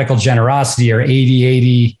like radical generosity or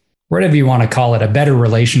 80-80, whatever you want to call it, a better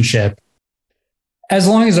relationship, as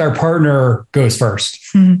long as our partner goes first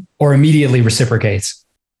or immediately reciprocates.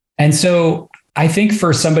 And so I think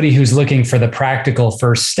for somebody who's looking for the practical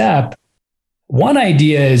first step, one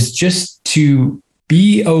idea is just to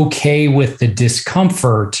be okay with the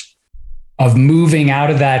discomfort of moving out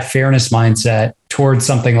of that fairness mindset towards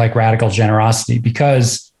something like radical generosity,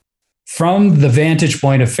 because from the vantage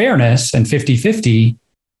point of fairness and 50-50,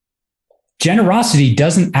 generosity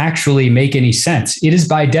doesn't actually make any sense. It is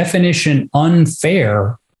by definition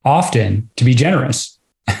unfair often to be generous.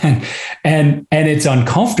 and it's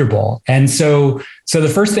uncomfortable. And so the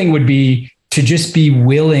first thing would be to just be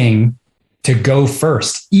willing to go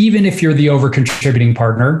first, even if you're the over-contributing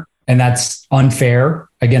partner, and that's unfair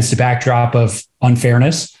against a backdrop of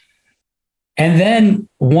unfairness. And then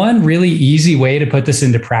one really easy way to put this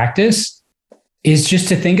into practice is just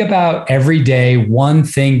to think about every day one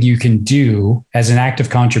thing you can do as an act of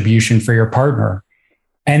contribution for your partner.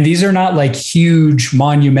 And these are not like huge,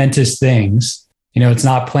 monumentous things. It's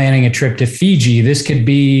not planning a trip to Fiji. This could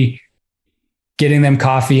be getting them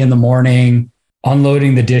coffee in the morning,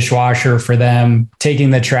 unloading the dishwasher for them, taking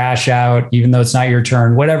the trash out, even though it's not your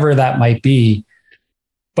turn, whatever that might be.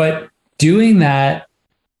 But doing that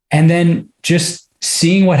and then just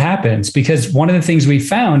seeing what happens, because one of the things we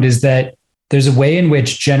found is that there's a way in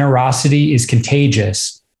which generosity is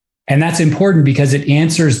contagious. And that's important because it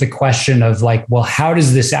answers the question of like, well, how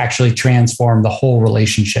does this actually transform the whole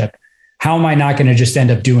relationship? How am I not going to just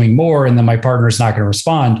end up doing more and then my partner's not going to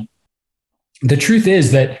respond? The truth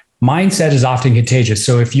is that mindset is often contagious.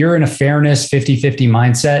 So if you're in a fairness 50-50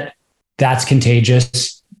 mindset, that's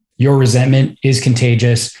contagious. Your resentment is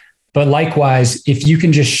contagious. But likewise, if you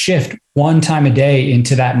can just shift one time a day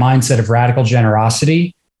into that mindset of radical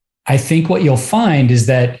generosity, I think what you'll find is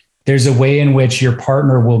that there's a way in which your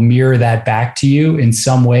partner will mirror that back to you in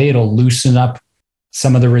some way. It'll loosen up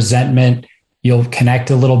some of the resentment. You'll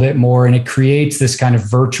connect a little bit more, and it creates this kind of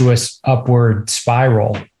virtuous upward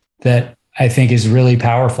spiral that I think is really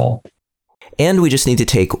powerful. And we just need to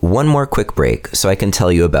take one more quick break so I can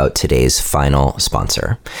tell you about today's final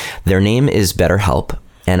sponsor. Their name is BetterHelp,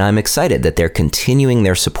 and I'm excited that they're continuing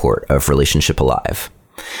their support of Relationship Alive.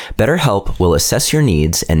 BetterHelp will assess your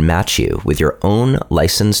needs and match you with your own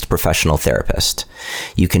licensed professional therapist.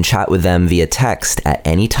 You can chat with them via text at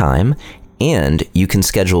any time, and you can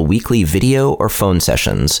schedule weekly video or phone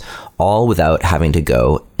sessions, all without having to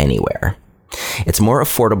go anywhere. It's more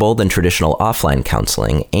affordable than traditional offline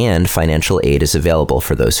counseling, and financial aid is available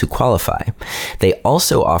for those who qualify. They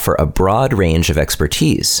also offer a broad range of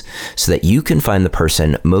expertise so that you can find the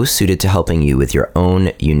person most suited to helping you with your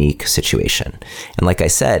own unique situation. And like I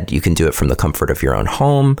said, you can do it from the comfort of your own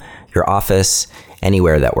home, your office,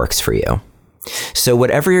 anywhere that works for you. So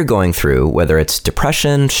whatever you're going through, whether it's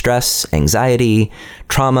depression, stress, anxiety,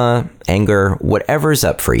 trauma, anger, whatever's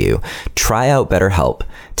up for you, try out BetterHelp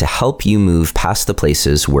to help you move past the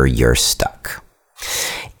places where you're stuck.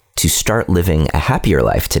 To start living a happier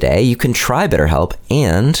life today, you can try BetterHelp,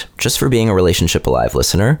 and just for being a Relationship Alive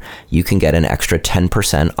listener, you can get an extra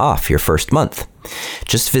 10% off your first month.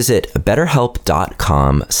 Just visit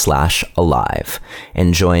betterhelp.com/alive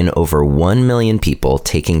and join over 1 million people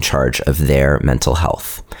taking charge of their mental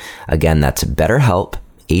health. Again, that's BetterHelp,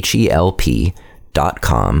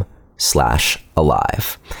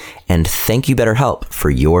 HELP.com/alive. And thank you, BetterHelp,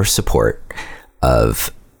 for your support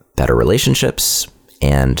of better relationships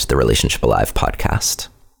and the Relationship Alive podcast.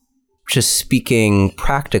 Just speaking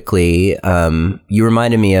practically, you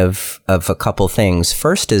reminded me of a couple things.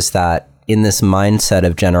 First is that in this mindset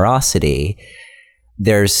of generosity,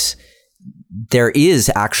 there is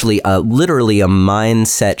actually literally a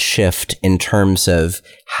mindset shift in terms of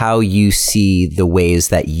how you see the ways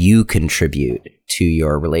that you contribute to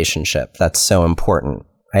your relationship. That's so important,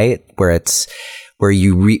 right? Where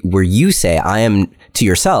you say, I am to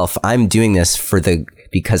yourself, I'm doing this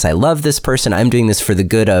because I love this person. I'm doing this for the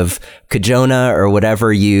good of Kajona or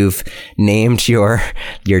whatever you've named your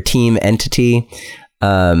team entity.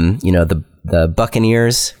 The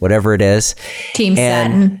Buccaneers, whatever it is. Team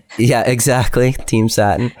Satin. Yeah, exactly. Team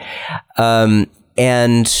Satin. And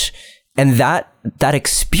that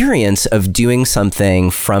experience of doing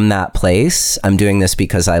something from that place, I'm doing this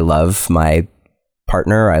because I love my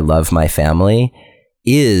partner, I love my family,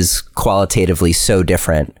 is qualitatively so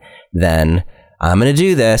different than I'm going to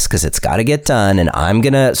do this because it's got to get done, and I'm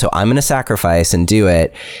going to sacrifice and do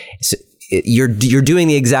it. So you're doing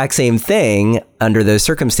the exact same thing under those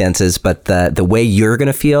circumstances, but the way you're going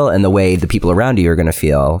to feel and the way the people around you are going to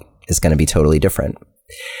feel is going to be totally different.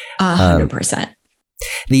 100%.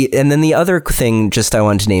 And then the other thing just I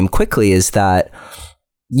wanted to name quickly is that,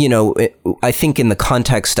 I think in the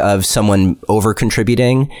context of someone over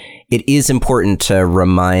contributing, it is important to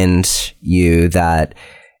remind you that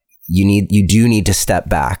you do need to step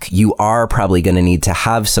back. You are probably going to need to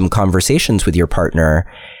have some conversations with your partner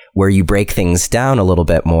where you break things down a little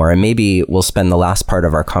bit more. And maybe we'll spend the last part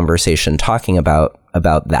of our conversation talking about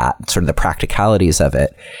that, sort of the practicalities of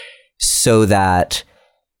it, so that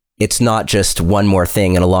it's not just one more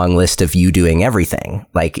thing in a long list of you doing everything.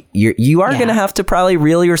 Like you are going to have to probably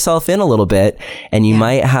reel yourself in a little bit, and you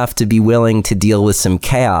might have to be willing to deal with some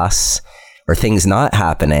chaos or things not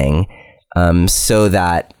happening, so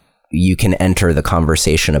that you can enter the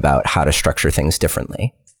conversation about how to structure things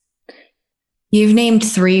differently. You've named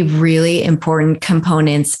 3 really important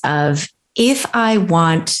components of, if I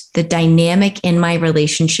want the dynamic in my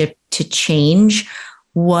relationship to change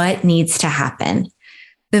what needs to happen.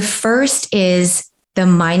 The first is the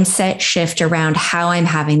mindset shift around how I'm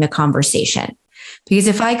having the conversation. Because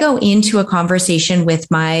if I go into a conversation with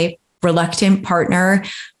my reluctant partner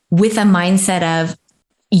with a mindset of,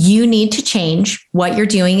 you need to change, what you're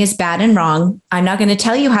doing is bad and wrong, I'm not going to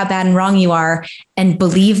tell you how bad and wrong you are, and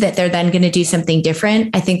believe that they're then going to do something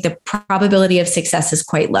different, I think the probability of success is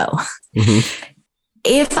quite low. Mm-hmm.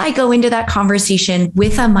 If I go into that conversation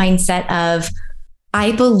with a mindset of,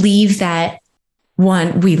 I believe that,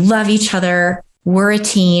 one, we love each other, we're a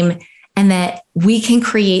team, and that we can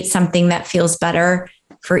create something that feels better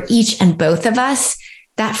for each and both of us,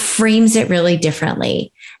 that frames it really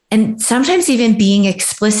differently. And sometimes even being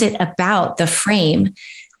explicit about the frame.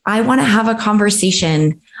 I want to have a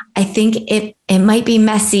conversation. I think it might be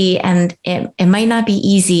messy and it might not be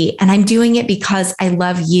easy. And I'm doing it because I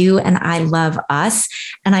love you and I love us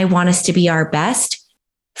and I want us to be our best.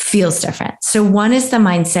 Feels different. So one is the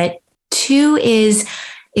mindset. Two is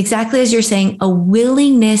exactly as you're saying, a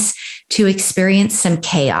willingness to experience some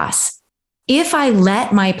chaos. If I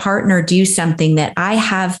let my partner do something that I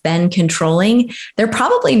have been controlling, they're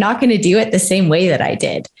probably not going to do it the same way that I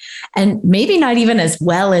did, and maybe not even as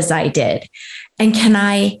well as I did. And can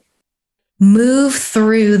I move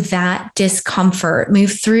through that discomfort,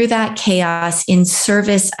 move through that chaos in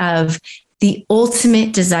service of the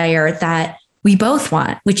ultimate desire that we both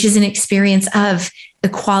want, which is an experience of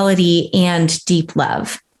equality and deep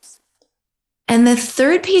love? And the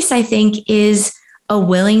third piece, I think, is a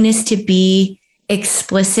willingness to be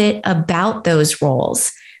explicit about those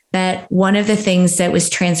roles. That one of the things that was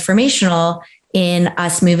transformational in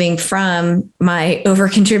us moving from my over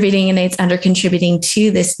contributing and Nate's under contributing to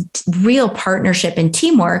this real partnership and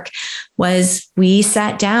teamwork was we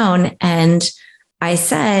sat down and I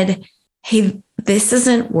said, hey, this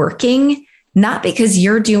isn't working, not because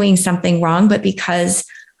you're doing something wrong, but because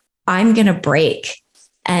I'm going to break.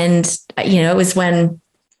 And, it was when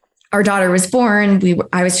our daughter was born,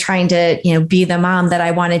 I was trying to, be the mom that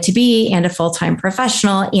I wanted to be and a full-time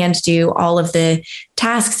professional and do all of the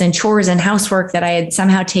tasks and chores and housework that I had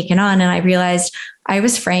somehow taken on. And I realized I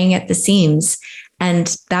was fraying at the seams,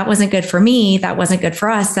 and that wasn't good for me. That wasn't good for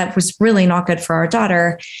us. That was really not good for our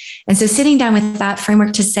daughter. And so sitting down with that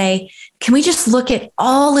framework to say, can we just look at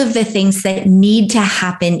all of the things that need to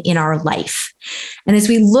happen in our life? And as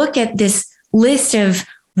we look at this list of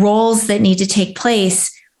roles that need to take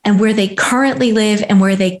place, and where they currently live and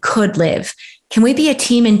where they could live, can we be a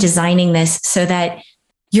team in designing this so that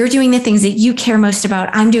you're doing the things that you care most about,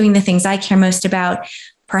 I'm doing the things I care most about?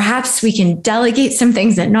 Perhaps we can delegate some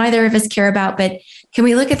things that neither of us care about, but can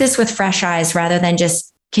we look at this with fresh eyes rather than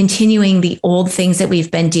just continuing the old things that we've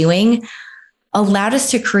been doing? Allowed us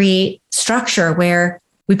to create structure where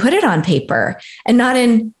we put it on paper and not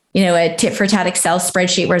in a tit for tat Excel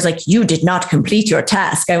spreadsheet where it's like, you did not complete your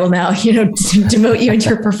task, I will now, demote you into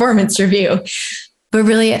your performance review. But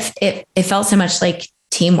really, it felt so much like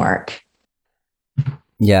teamwork.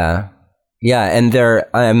 Yeah. Yeah. And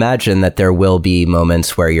I imagine that there will be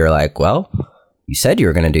moments where you're like, well, you said you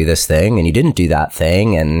were going to do this thing and you didn't do that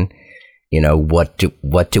thing. And, what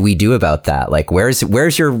do we do about that? Like,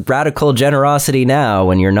 where's your radical generosity now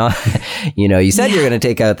when you're not, you said you're going to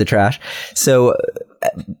take out the trash. So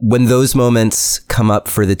when those moments come up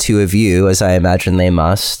for the two of you, as I imagine they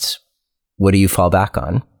must, what do you fall back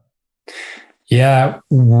on? Yeah,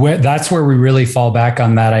 that's where we really fall back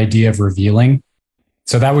on that idea of revealing.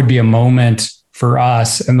 So that would be a moment for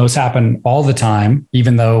us, and those happen all the time,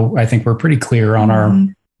 even though I think we're pretty clear on our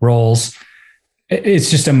roles.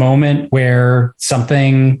 It's just a moment where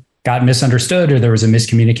something got misunderstood or there was a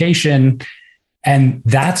miscommunication. And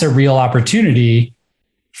that's a real opportunity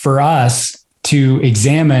for us to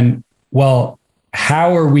examine, well,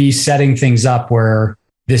 how are we setting things up where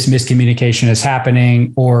this miscommunication is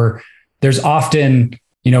happening? Or there's often,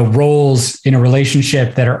 roles in a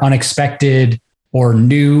relationship that are unexpected or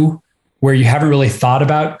new, where you haven't really thought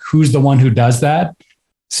about who's the one who does that.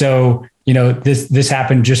 So, this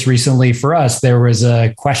happened just recently for us. There was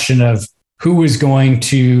a question of who was going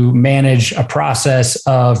to manage a process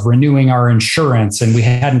of renewing our insurance. And we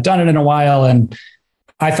hadn't done it in a while. And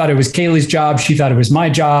I thought it was Kaylee's job. She thought it was my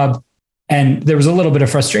job. And there was a little bit of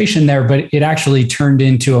frustration there, but it actually turned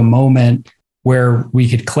into a moment where we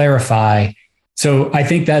could clarify. So I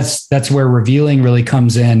think that's where revealing really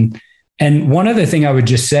comes in. And one other thing I would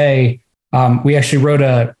just say, we actually wrote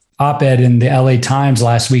a op-ed in the LA Times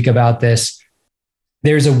last week about this.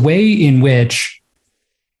 There's a way in which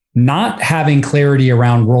not having clarity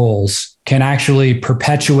around roles can actually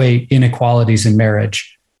perpetuate inequalities in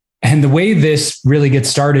marriage. And the way this really gets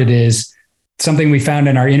started is something we found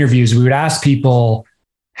in our interviews. We would ask people,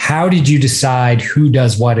 how did you decide who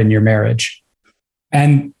does what in your marriage?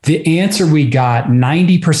 And the answer we got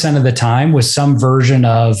 90% of the time was some version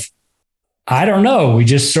of, I don't know, we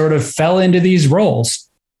just sort of fell into these roles.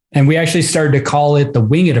 And we actually started to call it the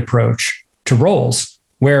wing it approach to roles,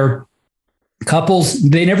 where couples,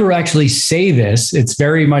 they never actually say this. It's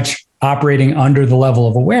very much operating under the level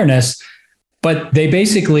of awareness, but they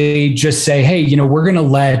basically just say, hey, you know, we're going to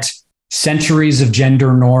let centuries of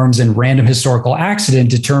gender norms and random historical accident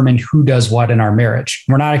determine who does what in our marriage.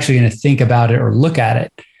 We're not actually going to think about it or look at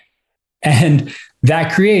it. And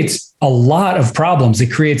that creates a lot of problems.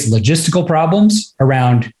 It creates logistical problems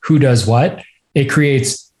around who does what. It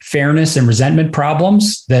creates fairness and resentment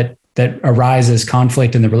problems that arise as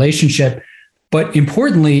conflict in the relationship. But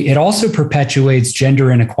importantly, it also perpetuates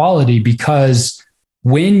gender inequality, because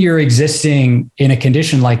when you're existing in a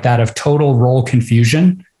condition like that of total role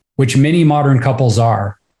confusion, which many modern couples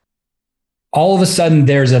are, all of a sudden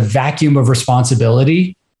there's a vacuum of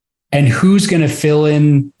responsibility, and who's going to fill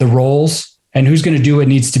in the roles and who's going to do what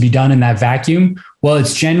needs to be done in that vacuum? Well,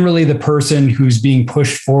 it's generally the person who's being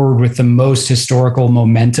pushed forward with the most historical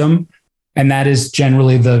momentum. And that is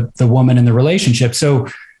generally the woman in the relationship. So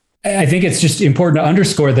I think it's just important to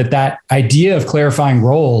underscore that idea of clarifying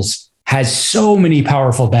roles has so many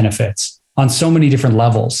powerful benefits on so many different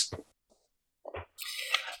levels.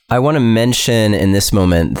 I want to mention in this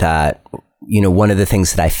moment that, you know, one of the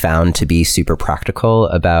things that I found to be super practical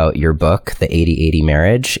about your book, The 80/80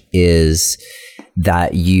 Marriage, is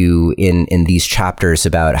that you, in these chapters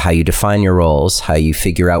about how you define your roles, how you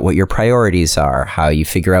figure out what your priorities are, how you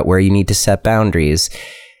figure out where you need to set boundaries,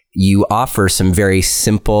 you offer some very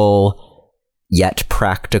simple yet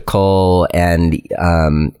practical and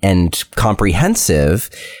comprehensive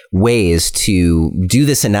ways to do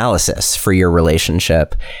this analysis for your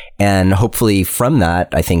relationship. And hopefully from that,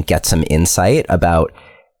 I think, get some insight about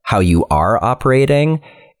how you are operating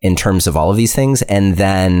in terms of all of these things. And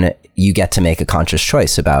then you get to make a conscious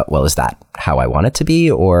choice about, well, is that how I want it to be?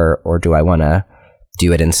 Or do I want to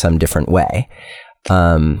do it in some different way?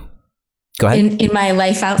 Go ahead. In my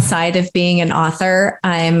life outside of being an author,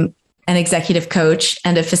 I'm an executive coach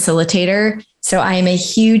and a facilitator. So I am a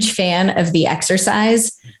huge fan of the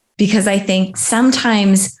exercise, because I think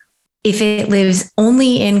sometimes if it lives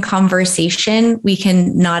only in conversation, we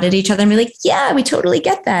can nod at each other and be like, yeah, we totally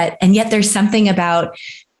get that. And yet there's something about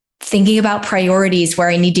thinking about priorities where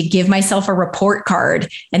I need to give myself a report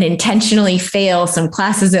card and intentionally fail some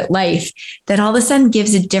classes at life that all of a sudden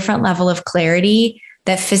gives a different level of clarity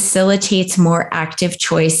that facilitates more active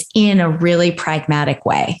choice in a really pragmatic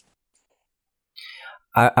way.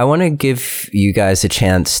 I want to give you guys a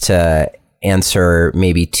chance to answer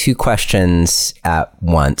maybe two questions at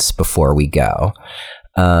once before we go.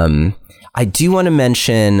 I do want to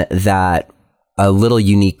mention that a little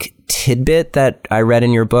unique tidbit that I read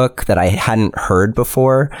in your book that I hadn't heard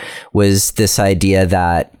before was this idea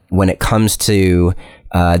that when it comes to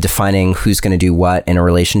defining who's going to do what in a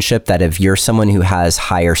relationship, that if you're someone who has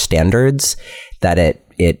higher standards, that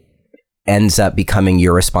it ends up becoming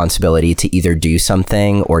your responsibility to either do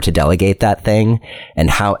something or to delegate that thing.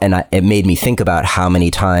 And it made me think about how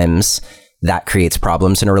many times that creates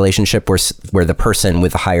problems in a relationship where the person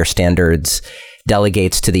with the higher standards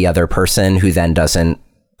delegates to the other person who then doesn't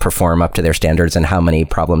perform up to their standards, and how many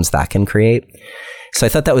problems that can create. So I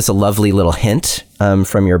thought that was a lovely little hint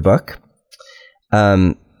from your book.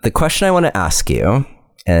 The question I want to ask you,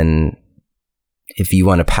 and if you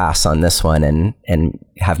want to pass on this one and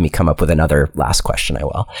have me come up with another last question, I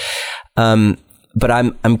will. But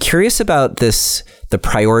I'm curious about the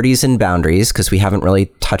priorities and boundaries, because we haven't really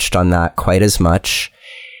touched on that quite as much.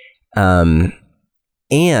 And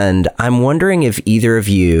I'm wondering if either of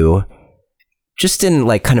you, just in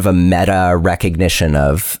like kind of a meta recognition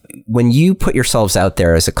of when you put yourselves out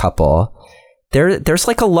there as a couple, there's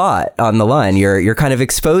like a lot on the line. You're kind of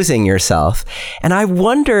exposing yourself. And I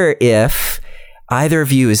wonder if either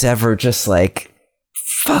of you is ever just like,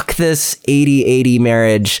 fuck this 80/80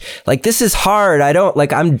 marriage. Like, this is hard.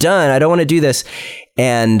 I'm done. I don't want to do this.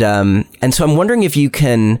 And so I'm wondering if you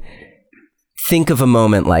can think of a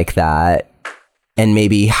moment like that and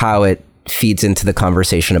maybe how it feeds into the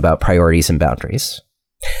conversation about priorities and boundaries.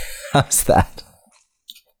 How's that?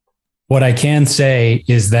 What I can say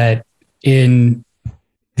is that in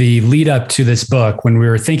the lead up to this book, when we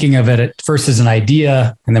were thinking of it at first as an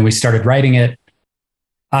idea, and then we started writing it,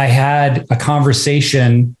 I had a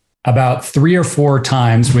conversation about 3 or 4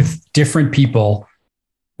 times with different people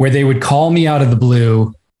where they would call me out of the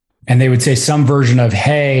blue and they would say some version of,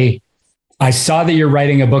 hey, I saw that you're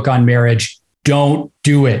writing a book on marriage. Don't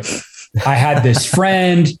do it. I had this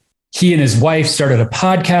friend, he and his wife started a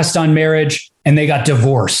podcast on marriage and they got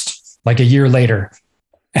divorced like a year later.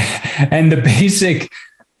 And the basic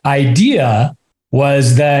idea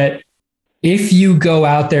was that if you go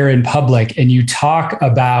out there in public and you talk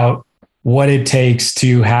about what it takes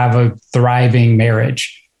to have a thriving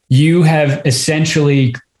marriage, you have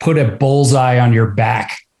essentially put a bullseye on your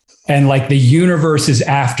back and like the universe is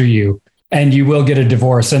after you and you will get a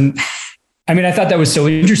divorce. And I mean, I thought that was so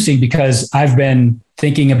interesting because I've been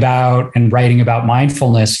thinking about and writing about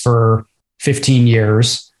mindfulness for 15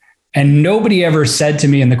 years. And nobody ever said to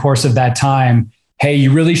me in the course of that time, hey,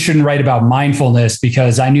 you really shouldn't write about mindfulness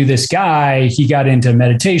because I knew this guy, he got into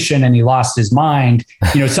meditation and he lost his mind.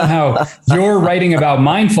 You know, somehow your writing about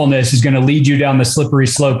mindfulness is going to lead you down the slippery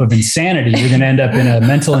slope of insanity. You're going to end up in a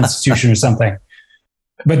mental institution or something.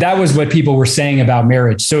 But that was what people were saying about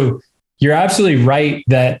marriage. So you're absolutely right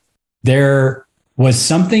that there was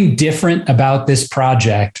something different about this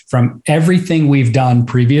project from everything we've done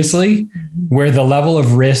previously, where the level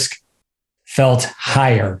of risk felt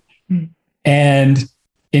higher. And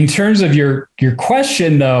in terms of your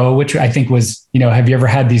question, though, which I think was, you know, have you ever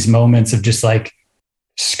had these moments of just like,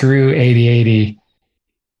 screw 80-80?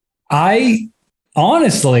 I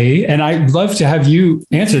honestly, and I'd love to have you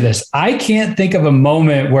answer this, I can't think of a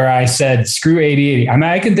moment where I said, screw 80-80. I mean,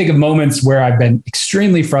 I can think of moments where I've been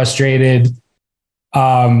extremely frustrated,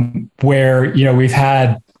 where, you know, we've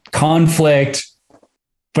had conflict,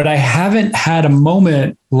 but I haven't had a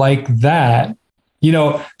moment like that. You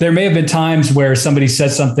know, there may have been times where somebody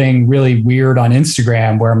said something really weird on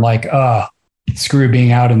Instagram where I'm like, oh, screw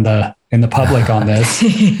being out in the public on this.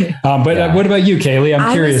 But what about you, Kaylee?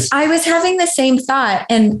 I'm curious. I was having the same thought,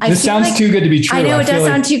 and this sounds like, too good to be true. I know it does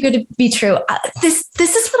sound too good to be true. This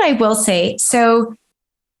is what I will say. So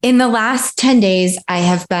in the last 10 days, I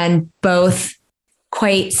have been both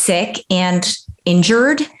quite sick and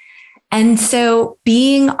injured. And so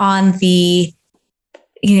being on the,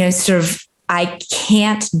 you know, sort of, I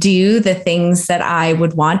can't do the things that I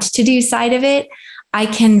would want to do side of it, I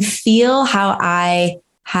can feel how I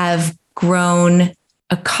have grown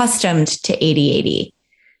accustomed to 80-80,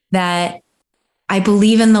 that I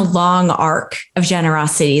believe in the long arc of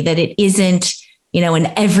generosity, that it isn't, you know,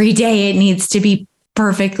 an every day it needs to be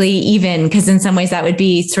perfectly even, because in some ways that would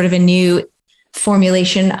be sort of a new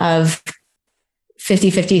formulation of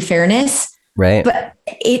 50-50 fairness. Right. But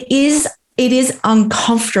it is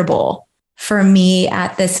uncomfortable for me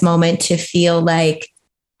at this moment to feel like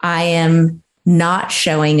I am not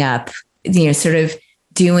showing up, you know, sort of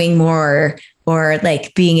doing more, or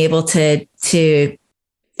like being able to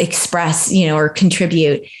express, you know, or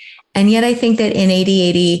contribute. And yet I think that in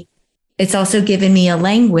 80-80, it's also given me a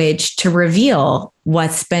language to reveal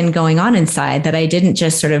what's been going on inside, that I didn't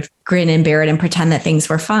just sort of grin and bear it and pretend that things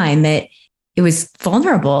were fine, that it was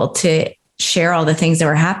vulnerable to share all the things that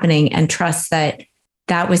were happening and trust that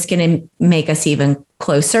that was going to make us even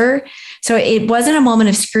closer. So it wasn't a moment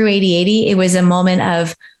of screw 80-80. It was a moment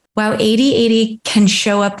of, wow, 80-80 can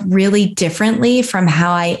show up really differently from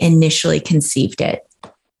how I initially conceived it.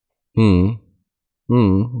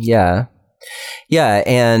 Yeah. Yeah.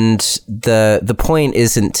 And the point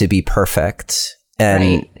isn't to be perfect. And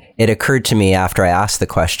right. It occurred to me after I asked the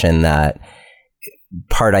question that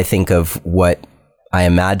part, I think, of what I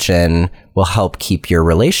imagine will help keep your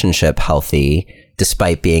relationship healthy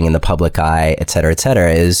despite being in the public eye, et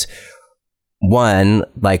cetera, is one,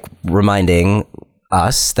 like reminding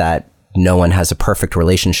us that no one has a perfect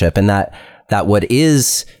relationship, and that what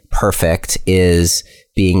is perfect is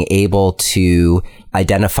being able to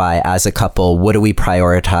identify as a couple, what do we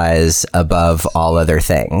prioritize above all other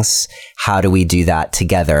things? How do we do that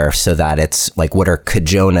together so that it's like, what are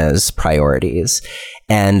Kajona's priorities?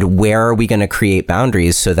 And where are we going to create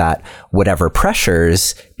boundaries so that whatever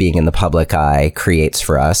pressures being in the public eye creates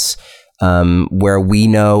for us, where we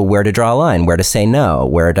know where to draw a line, where to say no,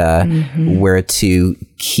 where to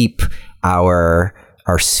keep our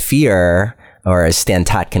sphere, or as Stan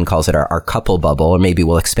Tatkin calls it, our couple bubble, or maybe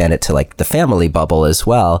we'll expand it to like the family bubble as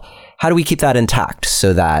well. How do we keep that intact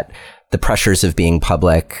so that the pressures of being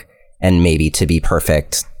public and maybe to be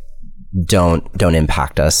perfect don't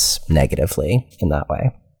impact us negatively in that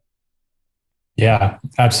way? Yeah,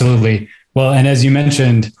 absolutely. Well, and as you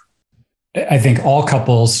mentioned, I think all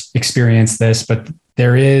couples experience this, but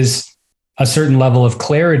there is a certain level of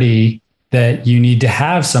clarity that you need to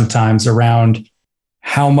have sometimes around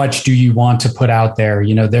how much do you want to put out there.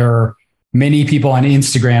 You know, there are many people on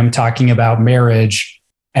Instagram talking about marriage,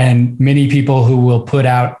 and many people who will put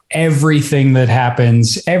out everything that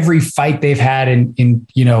happens, every fight they've had in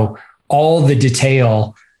you know, all the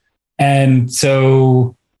detail. And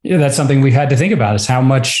so that's something we've had to think about, is how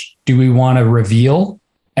much do we want to reveal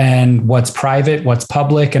and what's private, what's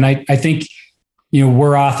public. And I think,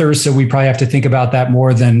 we're authors, so we probably have to think about that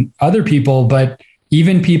more than other people, but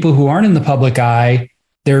even people who aren't in the public eye,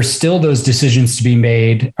 there's still those decisions to be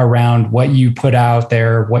made around what you put out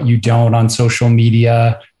there, what you don't on social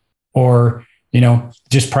media, or,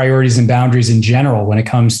 just priorities and boundaries in general when it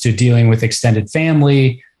comes to dealing with extended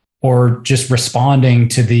family or just responding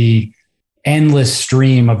to the endless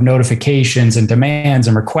stream of notifications and demands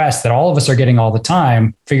and requests that all of us are getting all the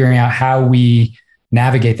time, figuring out how we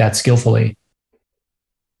navigate that skillfully.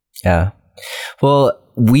 Yeah. Well,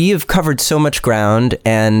 we have covered so much ground,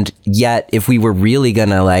 and yet if we were really going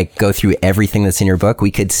to go through everything that's in your book,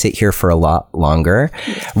 we could sit here for a lot longer.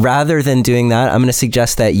 Rather than doing that, I'm going to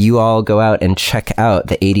suggest that you all go out and check out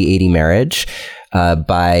The 80/80 Marriage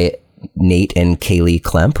by Nate and Kaylee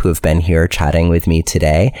Klemp, who have been here chatting with me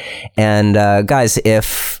today. And guys,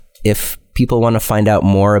 if people want to find out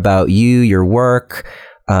more about you, your work,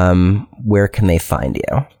 where can they find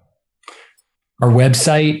you? Our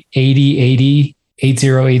website,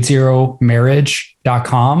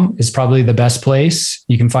 8080marriage.com, is probably the best place.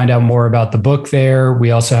 You can find out more about the book there. We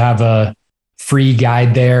also have a free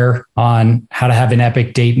guide there on how to have an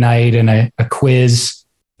epic date night, and a quiz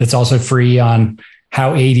that's also free on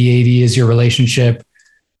how 80/80 is your relationship.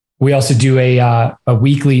 We also do a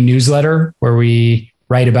weekly newsletter where we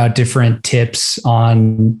write about different tips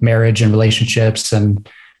on marriage and relationships. And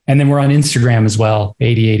then we're on Instagram as well,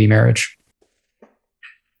 80/80 Marriage.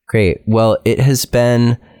 Great. Well, it has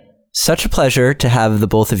been such a pleasure to have the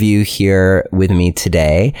both of you here with me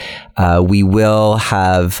today. We will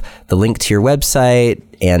have the link to your website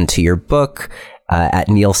and to your book at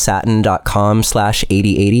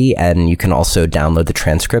neilsattin.com/8080. And you can also download the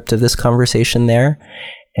transcript of this conversation there.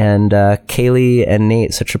 And Kaylee and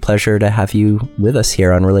Nate, such a pleasure to have you with us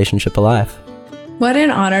here on Relationship Alive. What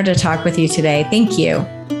an honor to talk with you today. Thank you.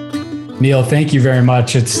 Neil, thank you very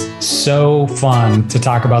much. It's so fun to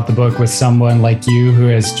talk about the book with someone like you who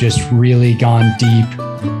has just really gone deep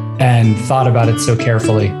and thought about it so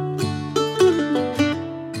carefully.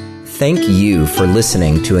 Thank you for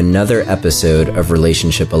listening to another episode of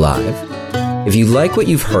Relationship Alive. If you like what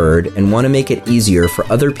you've heard and want to make it easier for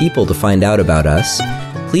other people to find out about us,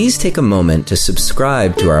 please take a moment to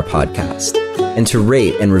subscribe to our podcast and to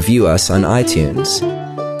rate and review us on iTunes.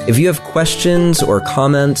 If you have questions or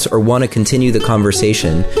comments or want to continue the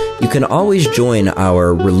conversation, you can always join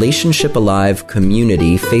our Relationship Alive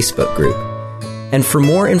community Facebook group. And for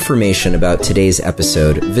more information about today's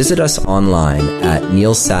episode, visit us online at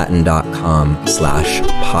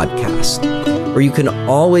neilsattin.com/podcast, where you can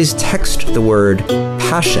always text the word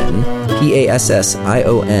PASSION,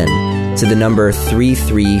 PASSION, to the number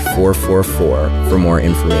 33444 for more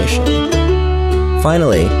information.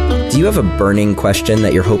 Finally, do you have a burning question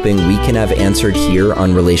that you're hoping we can have answered here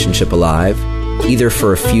on Relationship Alive, either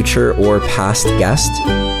for a future or past guest?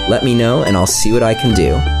 Let me know and I'll see what I can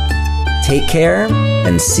do. Take care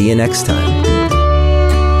and see you next time.